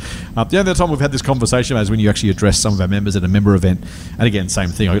fun. The only time we've had this conversation is when you actually address some of our members at a member event. And again, same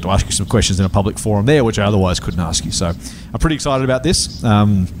thing. I get to ask you some questions in a public forum there, which I otherwise couldn't ask you. So I'm pretty excited about this.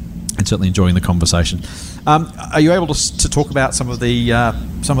 And certainly enjoying the conversation. Are you able to talk about some of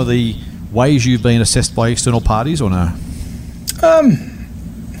the ways you've been assessed by external parties, or no?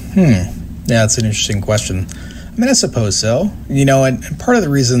 Yeah, it's an interesting question. I mean, I suppose so. And part of the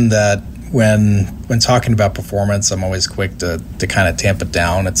reason that when talking about performance, I'm always quick to kind of tamp it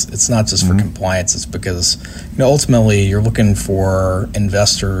down. It's not just for compliance. It's because ultimately you're looking for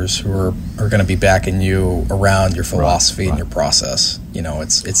investors who are going to be backing you around your philosophy and your process.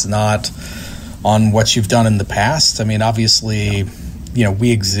 It's not on what you've done in the past. I mean, obviously,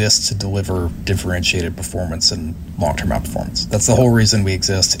 we exist to deliver differentiated performance and long-term outperformance. That's the whole reason we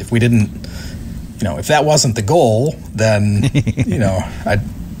exist. If we didn't, if that wasn't the goal, then I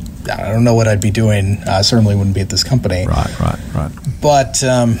don't know what I'd be doing. I certainly wouldn't be at this company. Right. But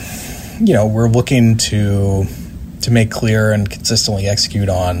we're looking to make clear and consistently execute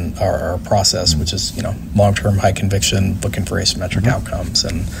on our process, which is long-term, high conviction, looking for asymmetric outcomes,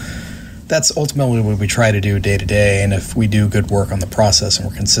 and that's ultimately what we try to do day to day. And if we do good work on the process and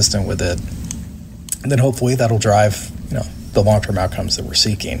we're consistent with it, then hopefully that'll drive the long-term outcomes that we're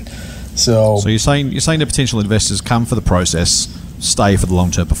seeking. So you're saying to potential investors, come for the process, stay for the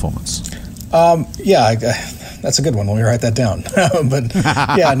long-term performance. That's a good one. Let me write that down. But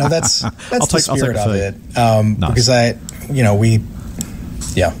yeah, no, that's the spirit of it. Nice. Because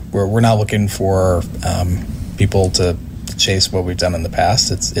we're not looking for people to chase what we've done in the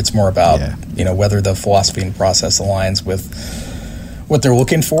past. It's more about whether the philosophy and process aligns with what they're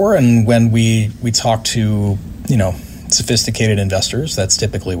looking for. And when we talk to sophisticated investors, that's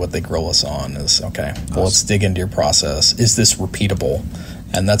typically what they grill us on is, okay, well, let's dig into your process. Is this repeatable?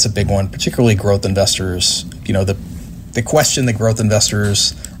 And that's a big one, particularly growth investors. The question that growth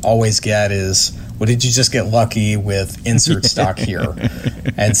investors always get is, well, did you just get lucky with insert stock here?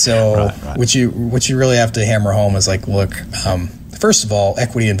 And so right. what you really have to hammer home is like, look, first of all,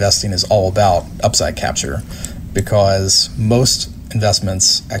 equity investing is all about upside capture, because most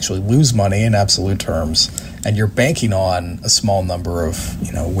investments actually lose money in absolute terms, and you're banking on a small number of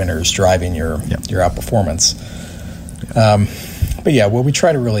winners driving your outperformance. But yeah, what we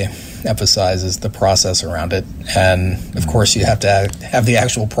try to really emphasize is the process around it, and of course you have to have the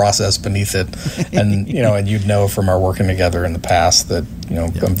actual process beneath it. And and you'd know from our working together in the past that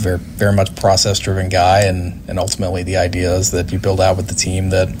I'm very, very much process driven guy, and ultimately the idea is that you build out with the team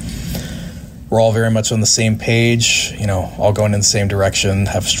that we're all very much on the same page, all going in the same direction,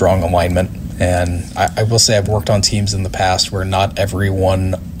 have strong alignment. And I will say I've worked on teams in the past where not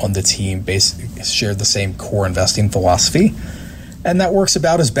everyone on the team basically shared the same core investing philosophy. And that works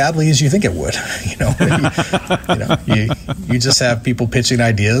about as badly as you think it would. You just have people pitching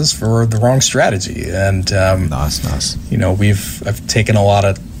ideas for the wrong strategy. And nice. I've taken a lot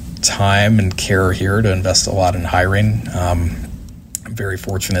of time and care here to invest a lot in hiring. I'm very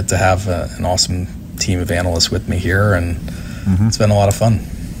fortunate to have an awesome team of analysts with me here, and it's been a lot of fun.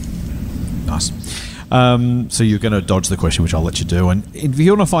 Nice. So you're going to dodge the question, which I'll let you do. And if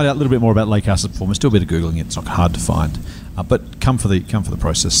you want to find out a little bit more about Lakehouse's performance, do a bit of Googling it. It's not hard to find. But come for the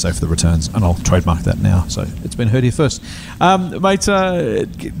process, stay for the returns, and I'll trademark that now. So it's been heard here first. Mate,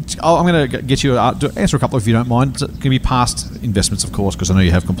 I'm going to get you to answer a couple if you don't mind. It's going to be past investments, of course, because I know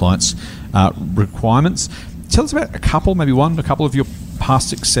you have compliance requirements. Tell us about a couple of your past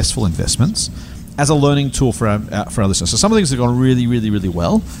successful investments as a learning tool for our listeners. So some of the things have gone really, really, really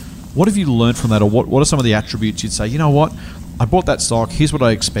well. What have you learned from that, or what are some of the attributes you'd say, you know what, I bought that stock, here's what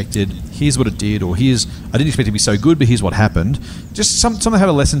I expected, here's what it did, or I didn't expect it to be so good, but here's what happened. Just something have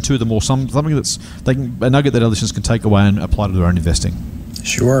a lesson to them, or something that's a nugget that our listeners can take away and apply to their own investing.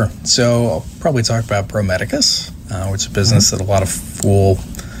 Sure. So I'll probably talk about Pro Medicus, which is a business that a lot of Fool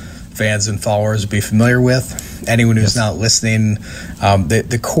fans and followers will be familiar with. Anyone who's not listening,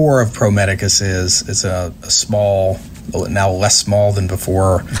 the core of Pro Medicus is a small, now less small than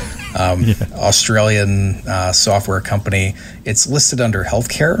before, Australian software company. It's listed under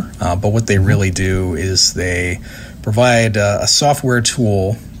healthcare, but what they really do is they provide a software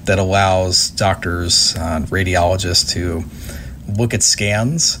tool that allows doctors, radiologists to look at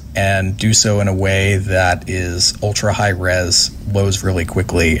scans and do so in a way that is ultra high res, loads really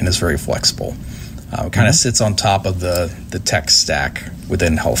quickly, and is very flexible. Kind of sits on top of the tech stack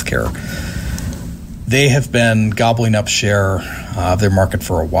within healthcare. They have been gobbling up share of their market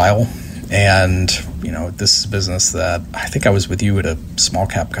for a while. And, this is a business that I think I was with you at a small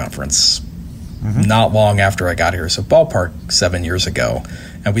cap conference not long after I got here. So ballpark 7 years ago.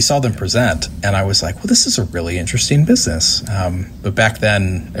 And we saw them present. And I was like, well, this is a really interesting business. But back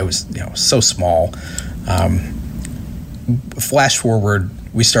then it was, so small. Flash forward,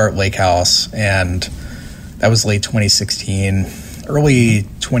 we start Lakehouse, and that was late 2016. Early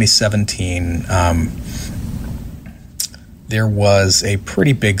 2017, there was a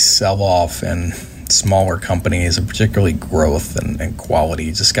pretty big sell-off in smaller companies, and particularly growth and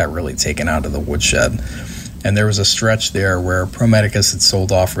quality just got really taken out of the woodshed. And there was a stretch there where Pro Medicus had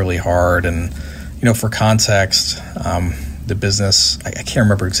sold off really hard. And, for context, the business, I can't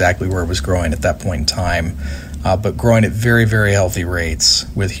remember exactly where it was growing at that point in time, but growing at very, very healthy rates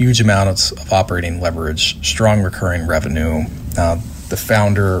with huge amounts of operating leverage, strong recurring revenue.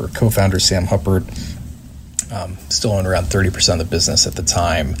 The co-founder, Sam Huppert, still owned around 30% of the business at the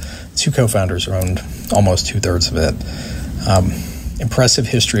time. Two co-founders owned almost 2/3 of it. Impressive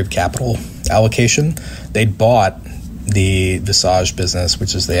history of capital allocation. They'd bought the Visage business,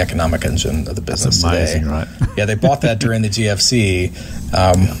 which is the economic engine of the business. That's amazing, today. Right? Yeah, they bought that during the GFC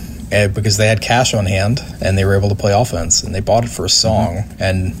because they had cash on hand and they were able to play offense. And they bought it for a song,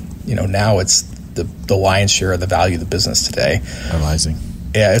 and now it's the lion's share of the value of the business today. Amazing.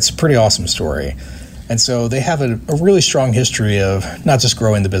 Yeah, it's a pretty awesome story. And so they have a really strong history of not just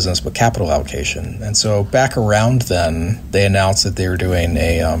growing the business, but capital allocation. And so back around then, they announced that they were doing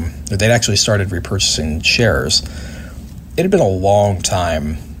they'd actually started repurchasing shares. It had been a long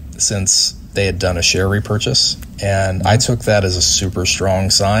time since they had done a share repurchase, and I took that as a super strong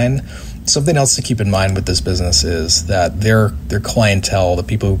sign. Something else to keep in mind with this business is that their clientele, the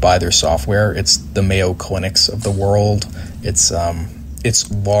people who buy their software, it's the Mayo Clinics of the world. It's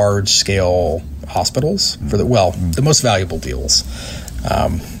large-scale hospitals for the most valuable deals.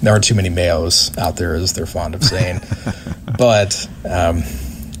 There aren't too many Mayos out there, as they're fond of saying, but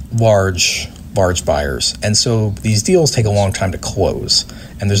large buyers. And so these deals take a long time to close,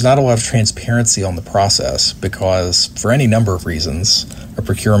 and there's not a lot of transparency on the process because, for any number of reasons, a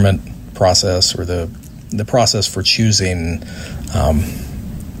procurement process or the process for choosing a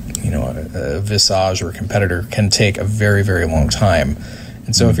Visage or a competitor can take a very, very long time.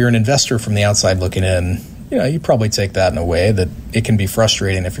 And so if you're an investor from the outside looking in, you probably take that in a way that it can be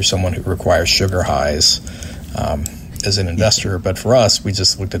frustrating if you're someone who requires sugar highs as an investor. But for us, we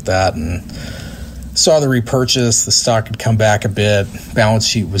just looked at that and saw the repurchase. The stock had come back a bit. Balance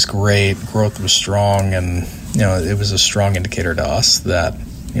sheet was great. Growth was strong. And, it was a strong indicator to us that,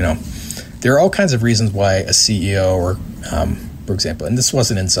 there are all kinds of reasons why a CEO or, for example, and this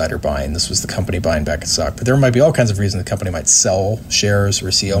wasn't insider buying, this was the company buying back its stock, but there might be all kinds of reasons the company might sell shares or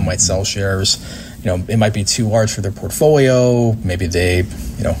a CEO might sell shares. It might be too large for their portfolio. Maybe they,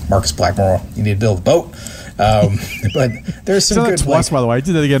 Marcus Blackmore, you need to build a boat. But there's some good... twice, by the way. I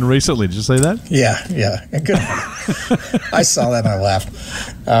did that again recently. Did you say that? Yeah. Good. I saw that and I laughed.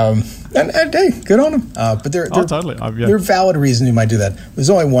 And hey, good on them. But totally. There are valid reasons you might do that.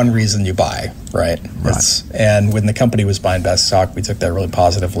 There's only one reason you buy, right? And when the company was buying back stock, we took that really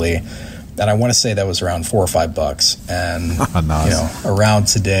positively. And I want to say that was around $4 or $5. And nice. Around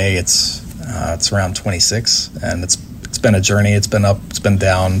today, it's around 26, and it's been a journey. It's been up, it's been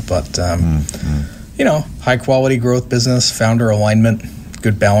down, but high quality growth business, founder alignment,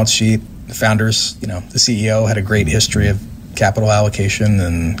 good balance sheet. The founders, the CEO had a great history of capital allocation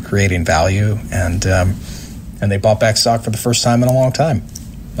and creating value, and they bought back stock for the first time in a long time.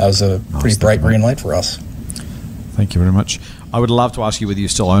 That was a pretty bright green light for us. Thank you very much. I would love to ask you whether you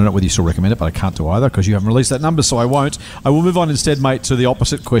still own it, whether you still recommend it, but I can't do either because you haven't released that number, so I won't. I will move on instead, mate, to the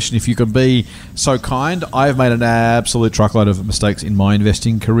opposite question. If you can be so kind, I have made an absolute truckload of mistakes in my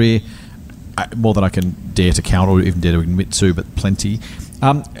investing career, more than I can dare to count or even dare to admit to, but plenty.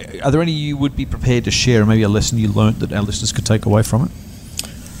 Are there any you would be prepared to share, maybe a lesson you learnt that our listeners could take away from it?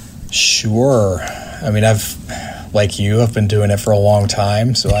 Sure. I mean, I've been doing it for a long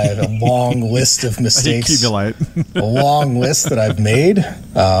time, so I have a long list of mistakes. A long list that I've made.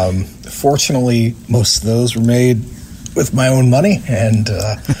 Fortunately, most of those were made with my own money and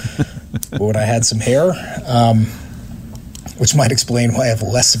when I had some hair, which might explain why I have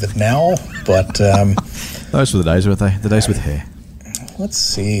less of it now. But those were the days, weren't they? The days with hair. Let's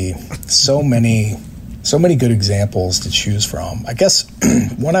see. So many good examples to choose from. I guess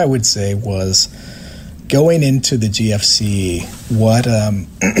one I would say was going into the GFC,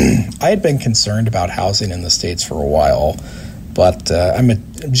 I had been concerned about housing in the States for a while, but I'm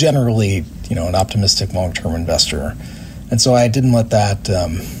generally, an optimistic long-term investor. And so I didn't let that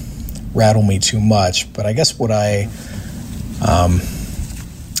rattle me too much. But I guess what I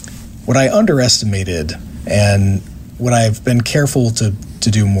underestimated and what I've been careful to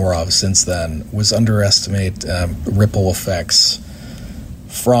do more of since then was underestimate ripple effects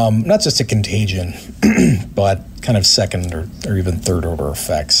from not just a contagion, but kind of second or even third order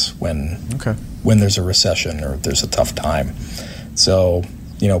effects when there's a recession or there's a tough time. So,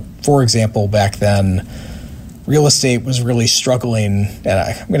 for example, back then, real estate was really struggling, and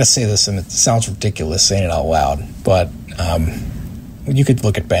I'm going to say this, and it sounds ridiculous saying it out loud, but you could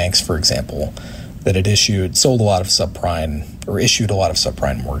look at banks, for example, that had issued a lot of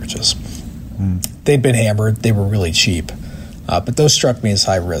subprime mortgages. They'd been hammered. They were really cheap. But those struck me as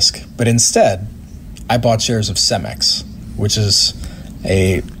high risk. But instead, I bought shares of Cemex, which is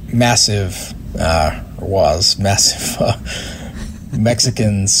a massive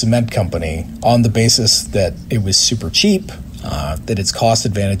Mexican cement company, on the basis that it was super cheap, that its cost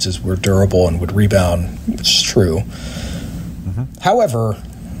advantages were durable and would rebound, which is true. However,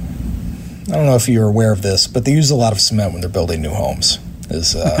 I don't know if you're aware of this, but they use a lot of cement when they're building new homes,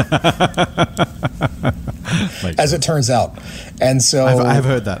 as it turns out. And so I have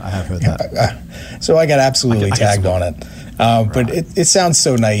heard that. So I got absolutely tagged on it. But it sounds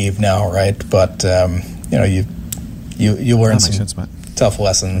so naive now, right? But you learn some tough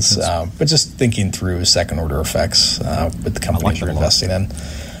lessons. But just thinking through second order effects with the companies you're investing in.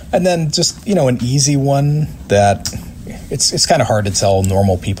 And then just, an easy one that it's kind of hard to tell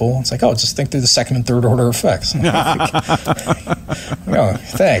normal people. It's like, just think through the second and third order effects.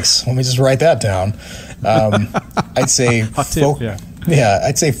 Thanks. Let me just write that down. I'd say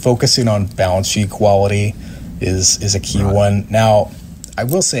I'd say focusing on balance sheet quality is a key one. Now, I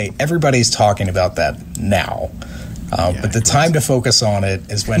will say everybody's talking about that now. But the time to focus on it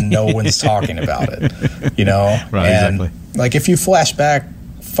is when no one's talking about it, Right, and exactly. like if you flash back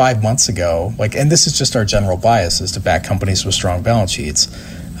 5 months ago, and this is just our general bias is to back companies with strong balance sheets.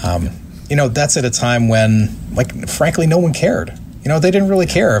 That's at a time when, frankly, no one cared. They didn't really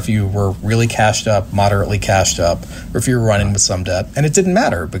care if you were really cashed up, moderately cashed up, or if you were running with some debt. And it didn't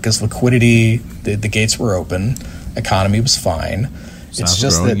matter because liquidity, the gates were open, economy was fine. It's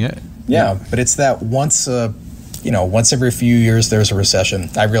just growing, that, but it's that once every few years there's a recession.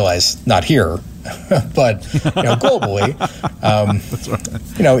 I realize not here, but globally, That's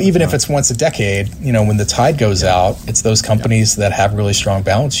right. even if it's once a decade, when the tide goes out, it's those companies that have really strong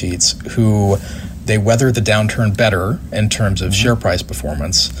balance sheets who they weather the downturn better in terms of share price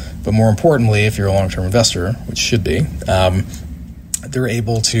performance. But more importantly, if you're a long-term investor, which should be, they're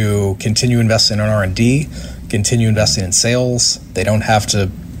able to continue investing in R&D, continue investing in sales. They don't have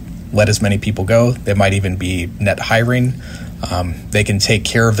to let as many people go. They might even be net hiring. They can take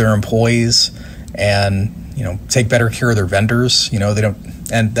care of their employees and take better care of their vendors. They don't,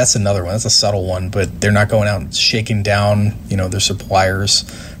 and that's another one. That's a subtle one, but they're not going out and shaking down their suppliers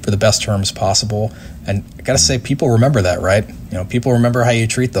for the best terms possible. And I got to say, people remember that, right? People remember how you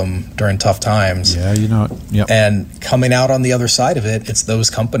treat them during tough times. Yeah, it. Yep. And coming out on the other side of it, it's those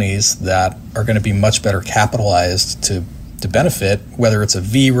companies that are going to be much better capitalized to benefit, whether it's a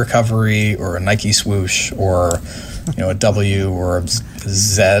V recovery or a Nike swoosh or a W or a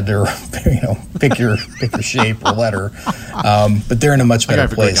Z or pick your shape or letter. But they're in a much better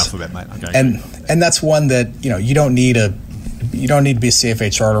place. Greek alphabet, mate. And that's one that you don't need to be a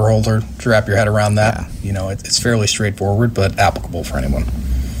CFA charter holder to wrap your head around that. Yeah. It's fairly straightforward, but applicable for anyone.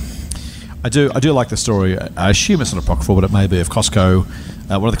 I do like the story. I assume it's not apocryphal, but it may be, of Costco.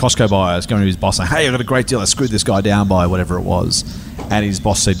 One of the Costco buyers going to his boss saying, "Hey, I got a great deal. I screwed this guy down by whatever it was." And his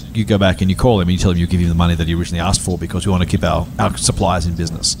boss said, "You go back and you call him and you tell him you give him the money that he originally asked for because we want to keep our suppliers in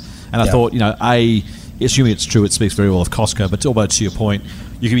business." And I thought, assuming it's true, it speaks very well of Costco. But to your point,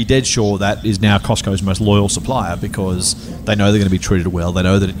 you can be dead sure that is now Costco's most loyal supplier because they know they're going to be treated well. They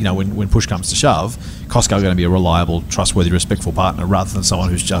know that when push comes to shove, Costco are going to be a reliable, trustworthy, respectful partner rather than someone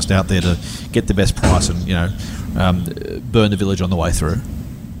who's just out there to get the best price and burn the village on the way through.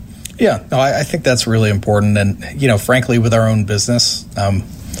 Yeah, no, I think that's really important. And frankly, with our own business,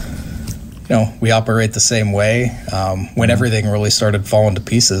 we operate the same way. When everything really started falling to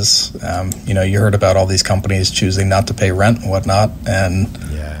pieces, you heard about all these companies choosing not to pay rent and whatnot. And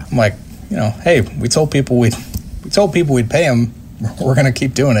I'm like, hey, we told people we'd pay them. We're going to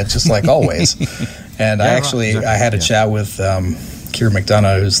keep doing it just like always. And I had a chat with Keira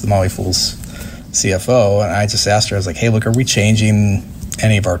McDonough, who's the Motley Fool's CFO, and I just asked her, I was like, hey, look, are we changing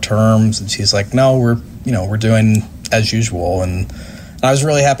any of our terms? And she's like, no, we're doing as usual. And I was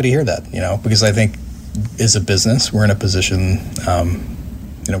really happy to hear that, because I think as a business, we're in a position,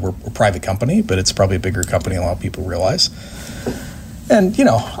 we're a private company, but it's probably a bigger company than a lot of people realize. And,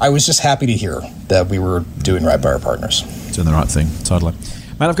 I was just happy to hear that we were doing right by our partners. Doing the right thing, totally.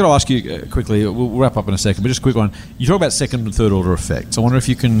 Matt, I've got to ask you quickly, we'll wrap up in a second, but just a quick one. You talk about second and third order effects. I wonder if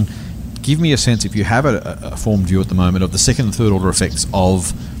you can give me a sense, if you have a formed view at the moment, of the second and third order effects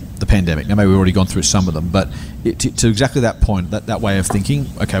of the pandemic. Now, maybe we've already gone through some of them, but to exactly that point, that way of thinking,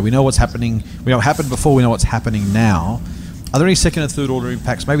 okay, we know what's happening, we know what happened before, we know what's happening now. Are there any second and third order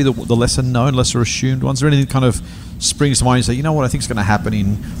impacts, maybe the lesser known, lesser assumed ones? Is there anything kind of springs to mind and say, you know what, I think is going to happen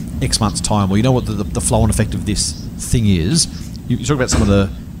in X months' time, or you know what the flow and effect of this thing is? You talk about some of the,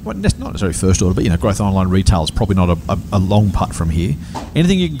 not necessarily first order, but growth online retail is probably not a long putt from here.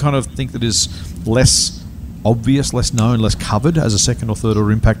 Anything you can kind of think that is less obvious, less known, less covered as a second or third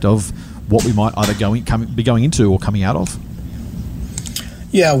order impact of what we might either be going into or coming out of?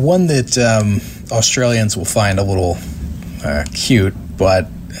 Yeah, one that Australians will find a little cute, but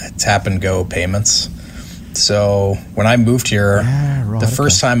tap and go payments. So when I moved here, the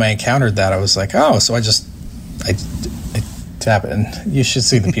first time I encountered that, I was like, oh, so I tap it. And you should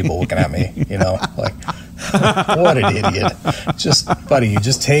see the people looking at me, like, what an idiot. Buddy, you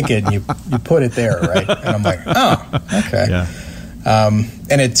just take it and you put it there, right? And I'm like, oh, okay. Yeah.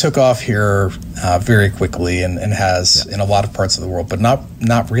 And it took off here very quickly and has in a lot of parts of the world, but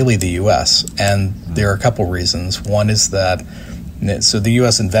not really the U.S. And there are a couple reasons. One is that, so the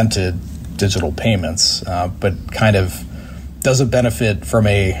U.S. invented digital payments, but kind of doesn't benefit from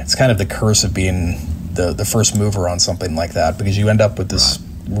it's kind of the curse of being the first mover on something like that, because you end up with this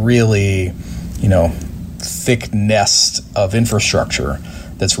really, thick nest of infrastructure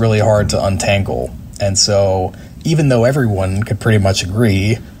that's really hard to untangle. And so even though everyone could pretty much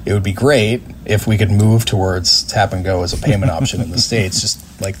agree it would be great if we could move towards tap and go as a payment option in the States,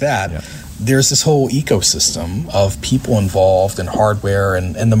 just like that, there's this whole ecosystem of people involved in hardware,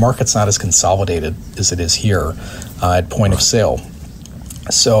 and the market's not as consolidated as it is here at point of sale.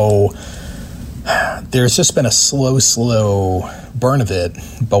 So there's just been a slow burn of it.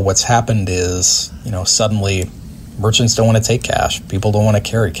 But what's happened is, suddenly merchants don't want to take cash. People don't want to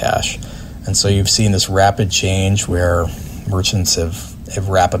carry cash. And so you've seen this rapid change where merchants have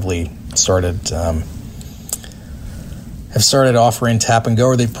rapidly started offering tap and go,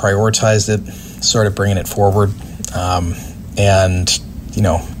 or they've prioritized it, started bringing it forward. And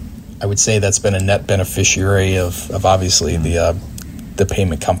I would say that's been a net beneficiary of obviously the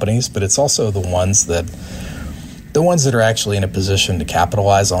payment companies, but it's also the ones that are actually in a position to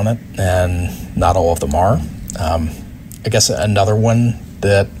capitalize on it, and not all of them are. I guess another one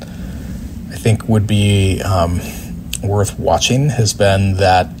that I think would be worth watching has been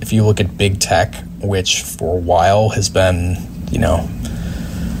that if you look at big tech, which for a while has been,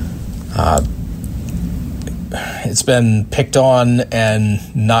 it's been picked on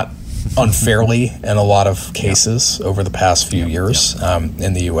and not unfairly in a lot of cases over the past few years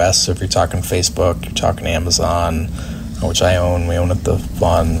in the U.S. So if you're talking Facebook, you're talking Amazon, which I own, we own at the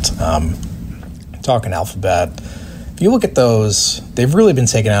fund, talking Alphabet. If you look at those, they've really been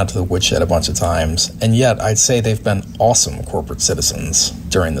taken out to the woodshed a bunch of times, and yet I'd say they've been awesome corporate citizens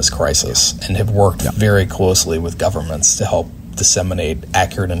during this crisis and have worked very closely with governments to help disseminate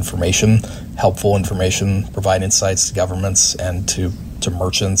accurate information, helpful information, provide insights to governments and to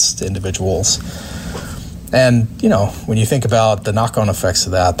merchants, to individuals. And, when you think about the knock-on effects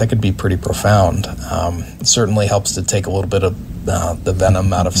of that could be pretty profound. It certainly helps to take a little bit of the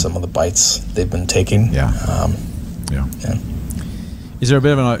venom out of some of the bites they've been taking. Is there a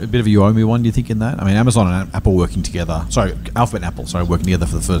bit of a you owe me one, do you think, in that? I mean, Amazon and Apple working together. Sorry, Alphabet and Apple, working together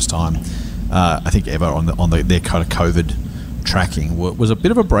for the first time, I think ever on their kind of COVID tracking was a bit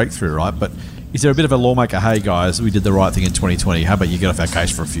of a breakthrough, right? But is there a bit of a lawmaker, hey guys, we did the right thing in 2020, how about you get off our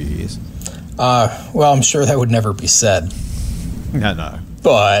case for a few years? Well, I'm sure that would never be said. No.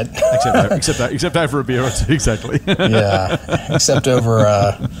 But except over a beer or two, exactly. Except over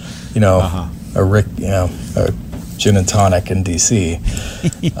a gin and tonic in DC,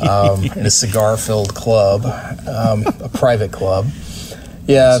 in a cigar-filled club, a private club.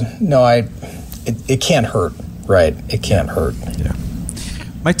 It can't hurt, right? It can't hurt. Yeah,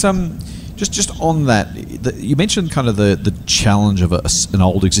 mate. Just on that, you mentioned kind of the challenge of an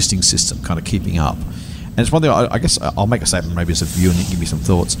old existing system kind of keeping up. And it's one thing, I guess I'll make a statement maybe as a view and you give me some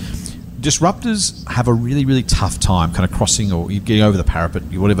thoughts. Disruptors have a really, really tough time kind of crossing or getting over the parapet,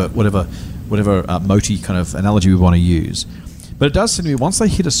 whatever moti kind of analogy we want to use. But it does seem to me, once they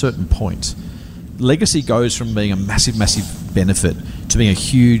hit a certain point, legacy goes from being a massive, massive benefit to being a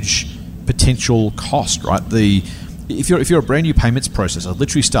huge potential cost, right? If you're a brand new payments processor,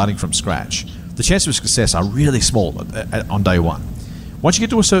 literally starting from scratch, the chances of success are really small on day one. Once you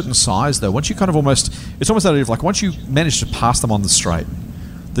get to a certain size, though, once you kind of it's almost that idea of like once you manage to pass them on the straight,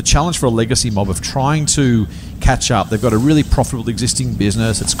 the challenge for a legacy mob of trying to catch up, they've got a really profitable existing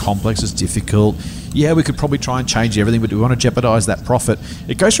business, it's complex, it's difficult. Yeah, we could probably try and change everything, but do we want to jeopardize that profit?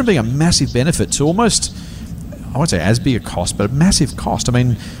 It goes from being a massive benefit to almost, I won't say as big a cost, but a massive cost. I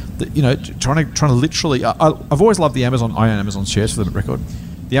mean, trying to literally, I've always loved I own Amazon shares for the record.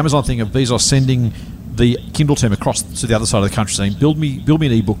 The Amazon thing of Bezos sending the Kindle team across to the other side of the country saying, build me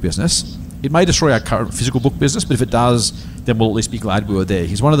an ebook business. It may destroy our current physical book business, but if it does, then we'll at least be glad we were there.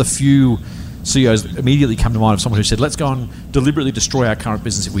 He's one of the few CEOs that immediately come to mind of someone who said, let's go and deliberately destroy our current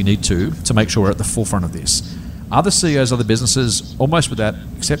business if we need to make sure we're at the forefront of this. Other CEOs, other businesses, almost without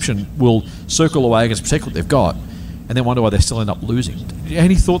exception, will circle away against protect what they've got and then wonder why they still end up losing.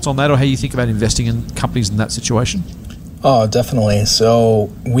 Any thoughts on that or how you think about investing in companies in that situation? Oh, definitely.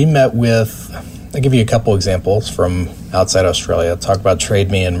 So we met with, I'll give you a couple examples from outside Australia. I'll talk about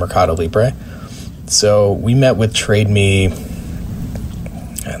TradeMe and Mercado Libre. So we met with TradeMe,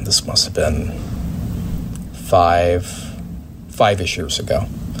 and this must have been five-ish years ago.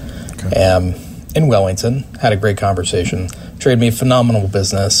 Okay. In Wellington, had a great conversation. TradeMe, phenomenal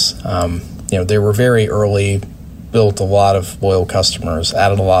business. They were very early, built a lot of loyal customers,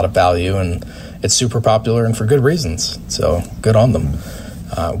 added a lot of value, and it's super popular and for good reasons. So good on them.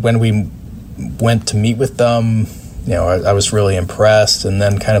 When we went to meet with them, I was really impressed. And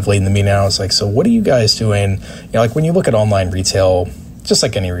then kind of late in the meeting, I was like, so what are you guys doing? Like when you look at online retail, just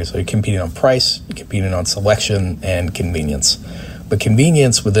like any retail, you're competing on price, you're competing on selection and convenience. But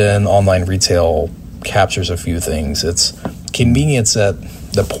convenience within online retail captures a few things. It's convenience at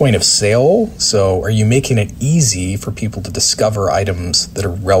the point of sale. So are you making it easy for people to discover items that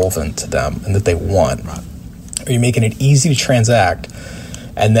are relevant to them and that they want? Right. Are you making it easy to transact?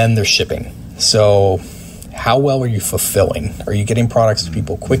 And then there's shipping. So how well are you fulfilling? Are you getting products to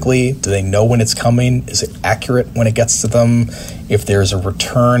people quickly? Do they know when it's coming? Is it accurate when it gets to them? If there's a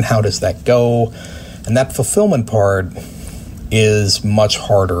return, how does that go? And that fulfillment part is much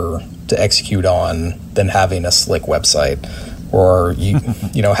harder to execute on than having a slick website or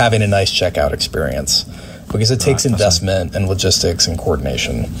having a nice checkout experience, because it takes investment and logistics and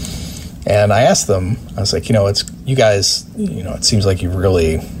coordination. And I asked them, I was like, it's you guys, it seems like you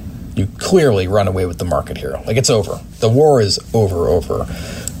clearly run away with the market here. Like, it's over. The war is over.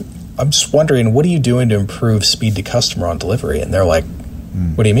 I'm just wondering, what are you doing to improve speed to customer on delivery? And they're like,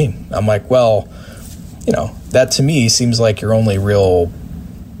 what do you mean? I'm like, well, that to me seems like your only real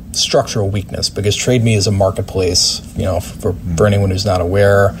structural weakness, because TradeMe is a marketplace, for anyone who's not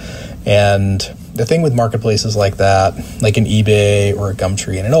aware. And the thing with marketplaces like that, like an eBay or a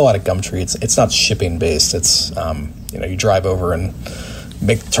Gumtree, and I know a lot of Gumtree, it's not shipping based. It's, you drive over and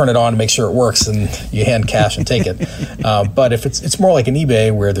turn it on and make sure it works, and you hand cash and take it. But if it's more like an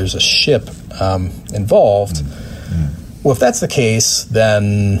eBay where there's a ship involved, well, if that's the case,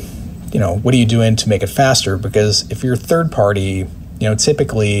 then, what are you doing to make it faster? Because if you're third party,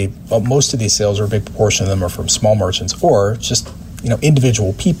 typically, most of these sales, or a big proportion of them, are from small merchants or just,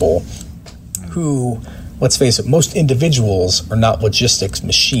 individual people who, let's face it, most individuals are not logistics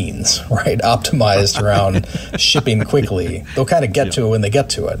machines, right? Optimized around shipping quickly. They'll kind of get to it when they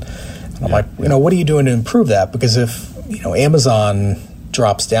get to it. And I'm like, what are you doing to improve that? Because if, Amazon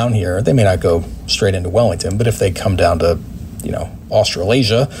drops down here, they may not go straight into Wellington, but if they come down to,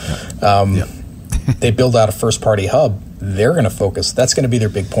 Australasia, they build out a first-party hub, they're going to focus. That's going to be their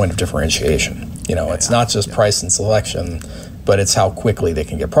big point of differentiation. It's not just price and selection, but it's how quickly they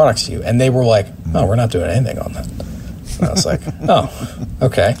can get products to you. And they were like, no, we're not doing anything on that. And I was like, oh,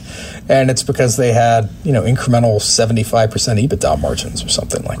 okay. And it's because they had, incremental 75% EBITDA margins or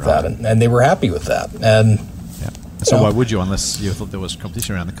something like that. And they were happy with that. And so why would you, unless you thought there was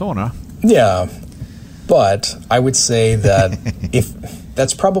competition around the corner? Yeah. But I would say that if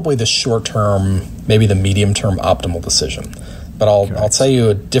that's probably the short-term, maybe the medium-term optimal decision. But I'll tell you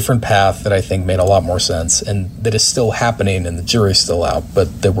a different path that I think made a lot more sense, and that is still happening, and the jury's still out,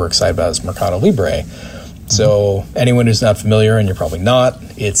 but that we're excited about, is Mercado Libre. So anyone who's not familiar, and you're probably not,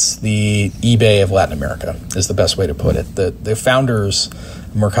 it's the eBay of Latin America is the best way to put it. The founders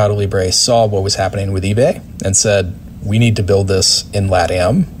of Mercado Libre saw what was happening with eBay and said, we need to build this in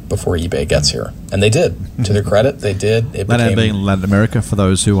LATAM before eBay gets here. And they did. To their credit, they did. LATAM being Latin America, for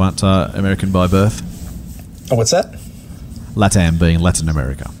those who aren't American by birth. Oh, what's that? LATAM being Latin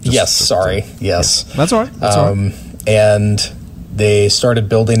America. Yes. That's all right. And they started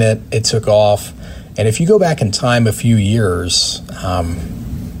building it. It took off. And if you go back in time a few years,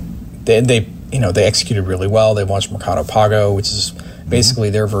 they executed really well. They launched Mercado Pago, which is basically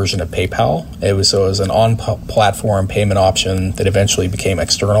their version of PayPal. It was an on-platform payment option that eventually became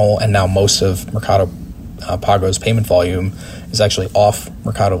external, and now most of Mercado Pago's payment volume is actually off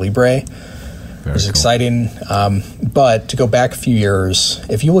Mercado Libre. It was exciting. But to go back a few years,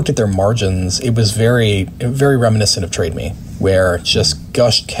 if you looked at their margins, it was very, very reminiscent of TradeMe, where it just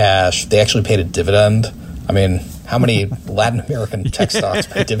gushed cash. They actually paid a dividend. I mean, how many Latin American tech stocks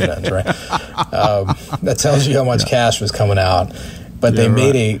pay dividends, right? That tells you how much cash was coming out. But they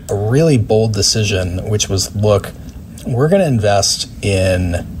made a really bold decision, which was, look, we're going to invest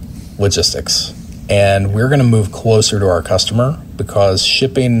in logistics, and we're going to move closer to our customer, because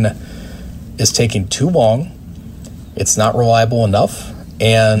shipping is taking too long. It's not reliable enough,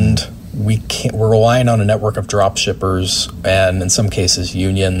 and we're relying on a network of drop shippers, and in some cases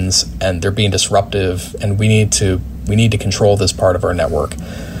unions, and they're being disruptive, and we need to control this part of our network.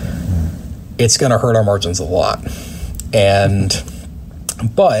 It's going to hurt our margins a lot.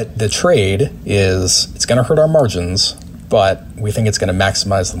 But the trade is, it's going to hurt our margins, but we think it's going to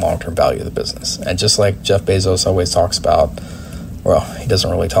maximize the long-term value of the business. And just like Jeff Bezos always talks about, well, he doesn't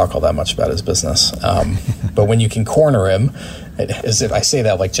really talk all that much about his business. But when you can corner him, as if I say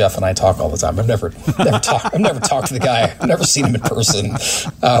that like Jeff and I talk all the time. I've never talked to the guy. I've never seen him in person.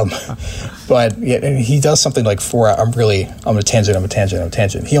 But and he does something like 4 hours. I'm a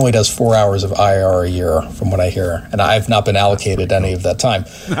tangent. He only does 4 hours of IR a year, from what I hear, and I've not been allocated any of that time.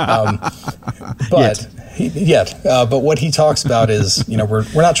 But But what he talks about is, we're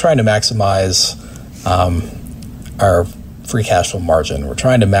not trying to maximize our free cash flow margin. We're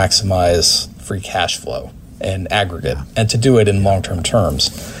trying to maximize free cash flow in aggregate, and to do it in long-term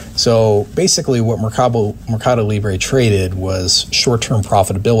terms. So basically what Mercado Libre traded was short-term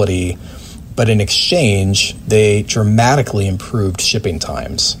profitability, but in exchange, they dramatically improved shipping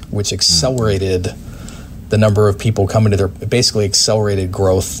times, which accelerated the number of people coming to basically accelerated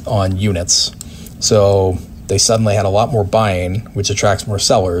growth on units. So they suddenly had a lot more buying, which attracts more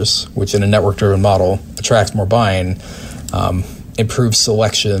sellers, which in a network-driven model attracts more buying, improves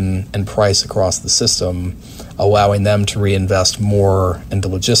selection and price across the system, allowing them to reinvest more into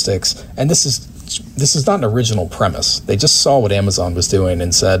logistics. And this is not an original premise. They just saw what Amazon was doing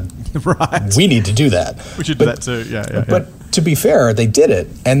and said, right, we need to do that. We should do that too. Yeah. But to be fair, they did it.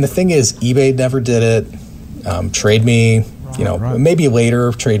 And the thing is, eBay never did it. TradeMe, maybe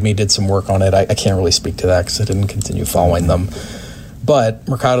later TradeMe did some work on it. I can't really speak to that because I didn't continue following them. But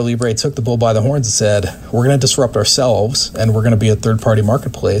Mercado Libre took the bull by the horns and said, we're going to disrupt ourselves, and we're going to be a third-party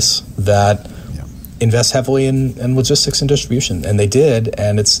marketplace that invests heavily in logistics and distribution. And they did,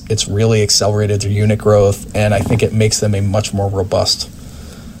 and it's really accelerated their unit growth, and I think it makes them a much more robust,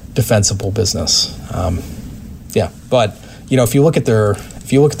 defensible business. But if you look at their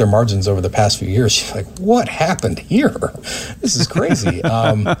margins over the past few years, you're like, what happened here? This is crazy.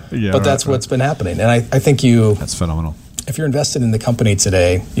 But that's what's been happening, and I think that's phenomenal. If you're invested in the company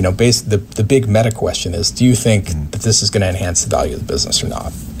today, the big meta question is, do you think that this is going to enhance the value of the business or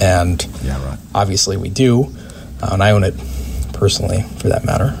not? And obviously we do, and I own it personally for that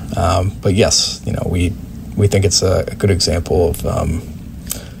matter. But yes, we think it's a good example of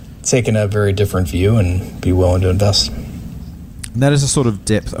taking a very different view and be willing to invest. And that is the sort of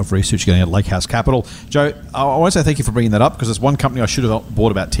depth of research getting at Lakehouse Capital. Joe, I want to say thank you for bringing that up, because it's one company I should have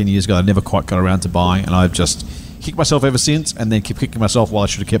bought about 10 years ago. I never quite got around to buying, and I've just kicked myself ever since, and then keep kicking myself while I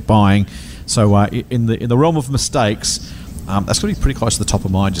should have kept buying. So in the realm of mistakes, that's going to be pretty close to the top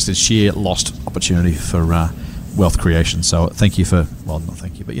of mine, just a sheer lost opportunity for wealth creation. So thank you for, not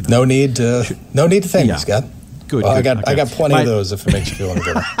thank you, but no need to thank me, Scott. Good. I got plenty of those if it makes you feel any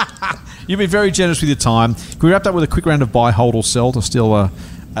better. You've been very generous with your time. Can we wrap that with a quick round of buy, hold, or sell to steal a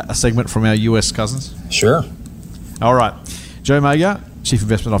segment from our US cousins? Sure. All right. Joe Magyer, Chief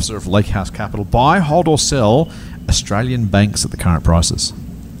Investment Officer of Lakehouse Capital. Buy, hold, or sell Australian banks at the current prices?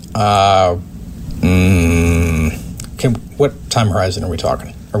 What time horizon are we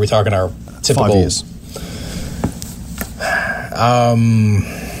talking? Are we talking our typical 5 years?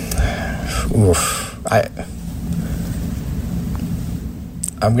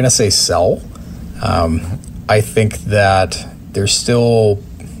 I'm going to say sell. I think that there's still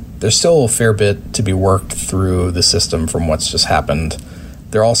a fair bit to be worked through the system from what's just happened.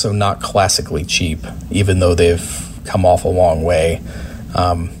 They're also not classically cheap, even though they've come off a long way.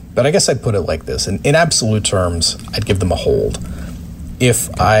 But I guess I'd put it like this. In absolute terms, I'd give them a hold. If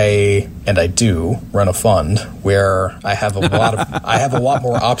I do run a fund where I have a lot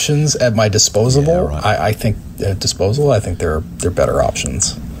more options at my disposal, I think I think they're better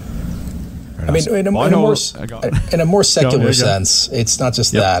options. I mean, in a more secular sense, it's not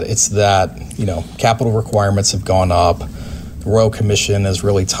just that. It's that capital requirements have gone up. The Royal Commission has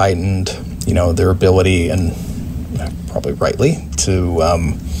really tightened, their ability, and probably rightly, to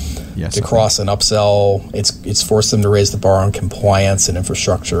cross and upsell. It's forced them to raise the bar on compliance and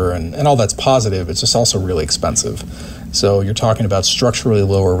infrastructure, and all that's positive. It's just also really expensive. So you're talking about structurally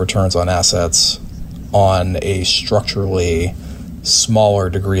lower returns on assets on a structurally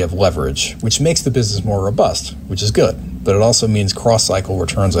smaller degree of leverage, which makes the business more robust, which is good. But it also means cross-cycle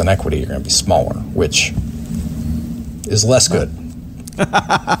returns on equity are going to be smaller, which is less good.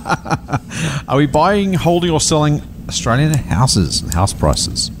 Are we buying, holding, or selling Australian houses and house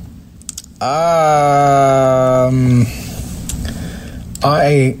prices? I'm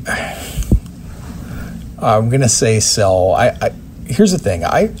going to say sell. Here's the thing.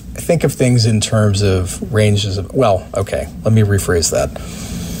 I think of things in terms of ranges of... Well, okay, let me rephrase that.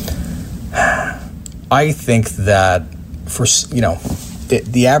 I think that for,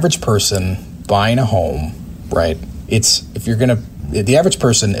 the average person buying a home, right, the average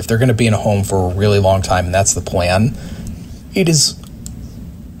person, if they're going to be in a home for a really long time, and that's the plan, it is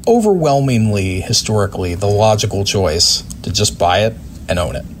overwhelmingly, historically, the logical choice to just buy it and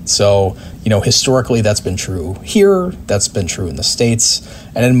own it. So, historically, that's been true here, that's been true in the States,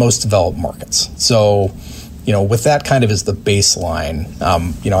 and in most developed markets. So, with that kind of as the baseline,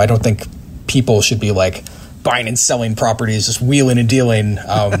 I don't think people should be like buying and selling properties, just wheeling and dealing,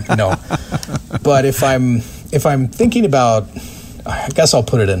 But if I'm thinking about I guess I'll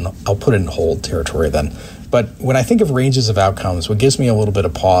put it in hold territory then. But when I think of ranges of outcomes, what gives me a little bit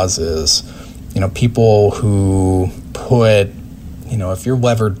of pause is, people who put, if you're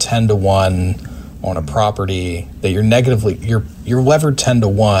levered 10 to 1 on a property that you're levered 10 to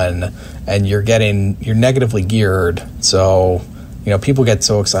 1 and you're negatively geared. So, people get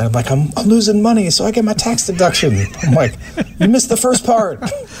so excited, like, I'm losing money, so I get my tax deduction. I'm like, you missed the first part.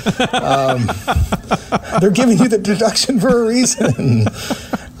 They're giving you the deduction for a reason.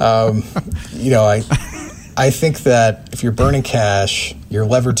 I think that if you're burning cash, you're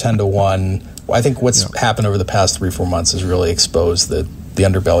levered 10 to 1. I think what's happened over the past 3-4 months has really exposed the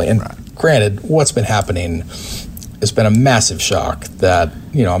underbelly. And granted, what's been happening has been a massive shock that,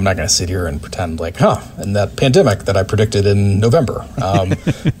 I'm not going to sit here and pretend like, and that pandemic that I predicted in November.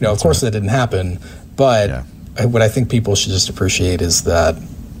 Of course that didn't happen. But what I think people should just appreciate is that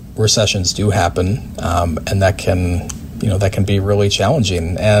recessions do happen, and that can be really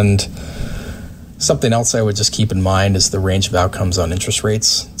challenging. And something else I would just keep in mind is the range of outcomes on interest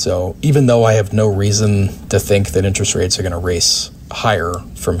rates. So even though I have no reason to think that interest rates are going to race higher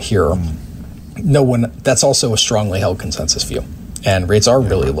from here, that's also a strongly held consensus view. And rates are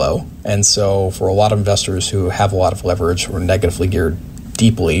really low. And so for a lot of investors who have a lot of leverage or negatively geared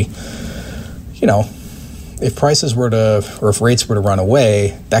deeply, if prices were to, or if rates were to run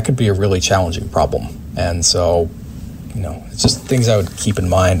away, that could be a really challenging problem. And so, it's just things I would keep in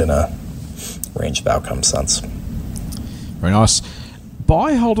mind in a range of outcome sense. Very nice.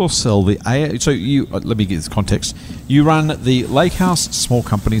 Buy, hold, or sell the so you let me get this context. You run the Lakehouse Small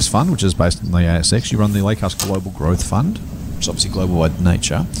Companies Fund, which is based on the ASX. You run the Lakehouse Global Growth Fund, which is obviously global by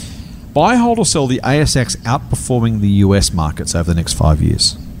nature. Buy, hold, or sell the ASX outperforming the US markets over the next 5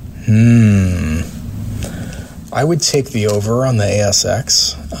 years? I would take the over on the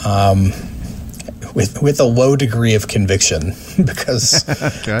ASX with a low degree of conviction because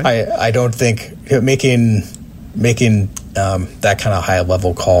I don't think making that kind of high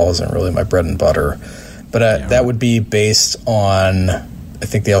level call isn't really my bread and butter. But that would be based on, I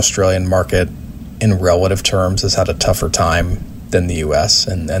think the Australian market in relative terms has had a tougher time than the US,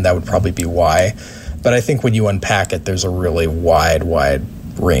 and that would probably be why. But I think when you unpack it, there's a really wide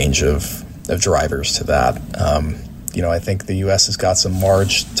range of drivers to that. I think the U.S. has got some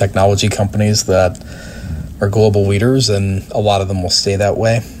large technology companies that are global leaders, and a lot of them will stay that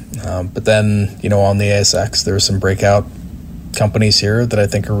way. But then, on the ASX, there's some breakout companies here that I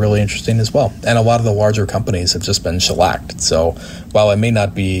think are really interesting as well. And a lot of the larger companies have just been shellacked. So while I may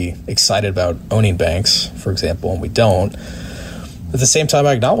not be excited about owning banks, for example, and we don't, at the same time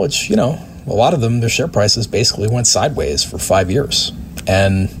I acknowledge, a lot of them, their share prices basically went sideways for 5 years.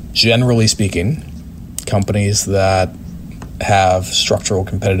 And generally speaking, companies that have structural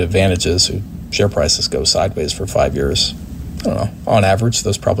competitive advantages whose share prices go sideways for 5 years, I don't know, on average,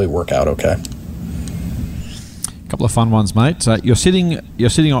 those probably work out okay. A couple of fun ones, mate. You're sitting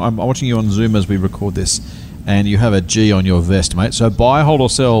on, I'm watching you on Zoom as we record this, and you have a G on your vest, mate. So buy, hold, or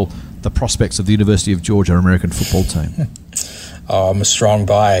sell the prospects of the University of Georgia American football team? I'm a strong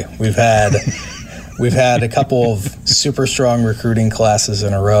buy. We've had a couple of super strong recruiting classes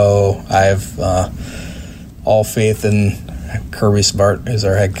in a row. I have all faith in Kirby Smart as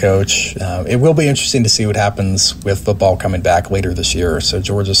our head coach. It will be interesting to see what happens with football coming back later this year. So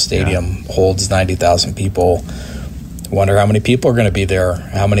Georgia Stadium holds 90,000 people. Wonder how many people are going to be there,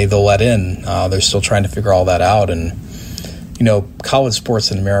 how many they'll let in. They're still trying to figure all that out. And, college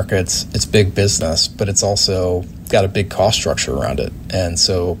sports in America, it's big business, but it's also got a big cost structure around it. And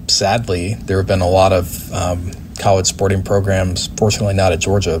so sadly, there have been a lot of college sporting programs, fortunately not at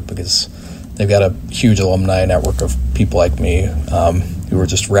Georgia, because they've got a huge alumni network of people like me who are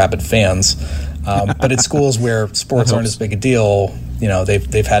just rabid fans. But at schools where sports aren't as big a deal,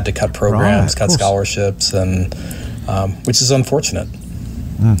 they've had to cut programs, cut scholarships, and which is unfortunate.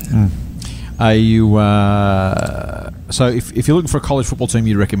 Mm-hmm. Are you so if you're looking for a college football team,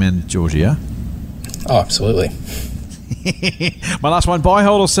 you'd recommend Georgia? Yeah? Oh, absolutely. My last one: buy,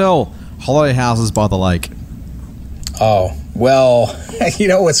 hold, or sell holiday houses by the lake. Oh, well,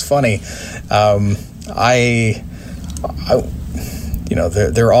 what's funny?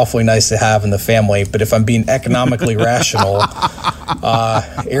 They're awfully nice to have in the family, but if I'm being economically rational,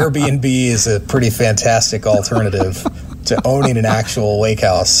 Airbnb is a pretty fantastic alternative to owning an actual lake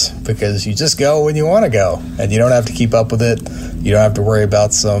house, because you just go when you want to go, and you don't have to keep up with it. You don't have to worry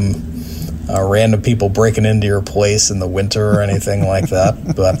about some random people breaking into your place in the winter or anything like that.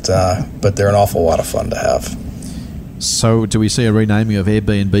 But they're an awful lot of fun to have. So do we see a renaming of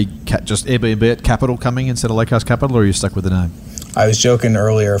Airbnb, just Airbnb at Capital coming instead of Lakehouse Capital, or are you stuck with the name? I was joking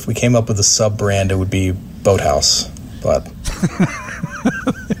earlier, if we came up with a sub-brand, it would be Boathouse. But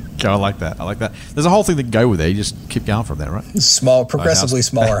I like that. There's a whole thing that can go with there. You just keep going from there, right? Progressively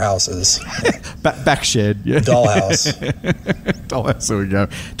smaller houses. Back shed. Yeah. Dollhouse. Dollhouse, there we go.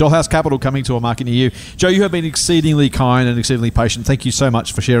 Dollhouse Capital coming to a market near you. Joe, you have been exceedingly kind and exceedingly patient. Thank you so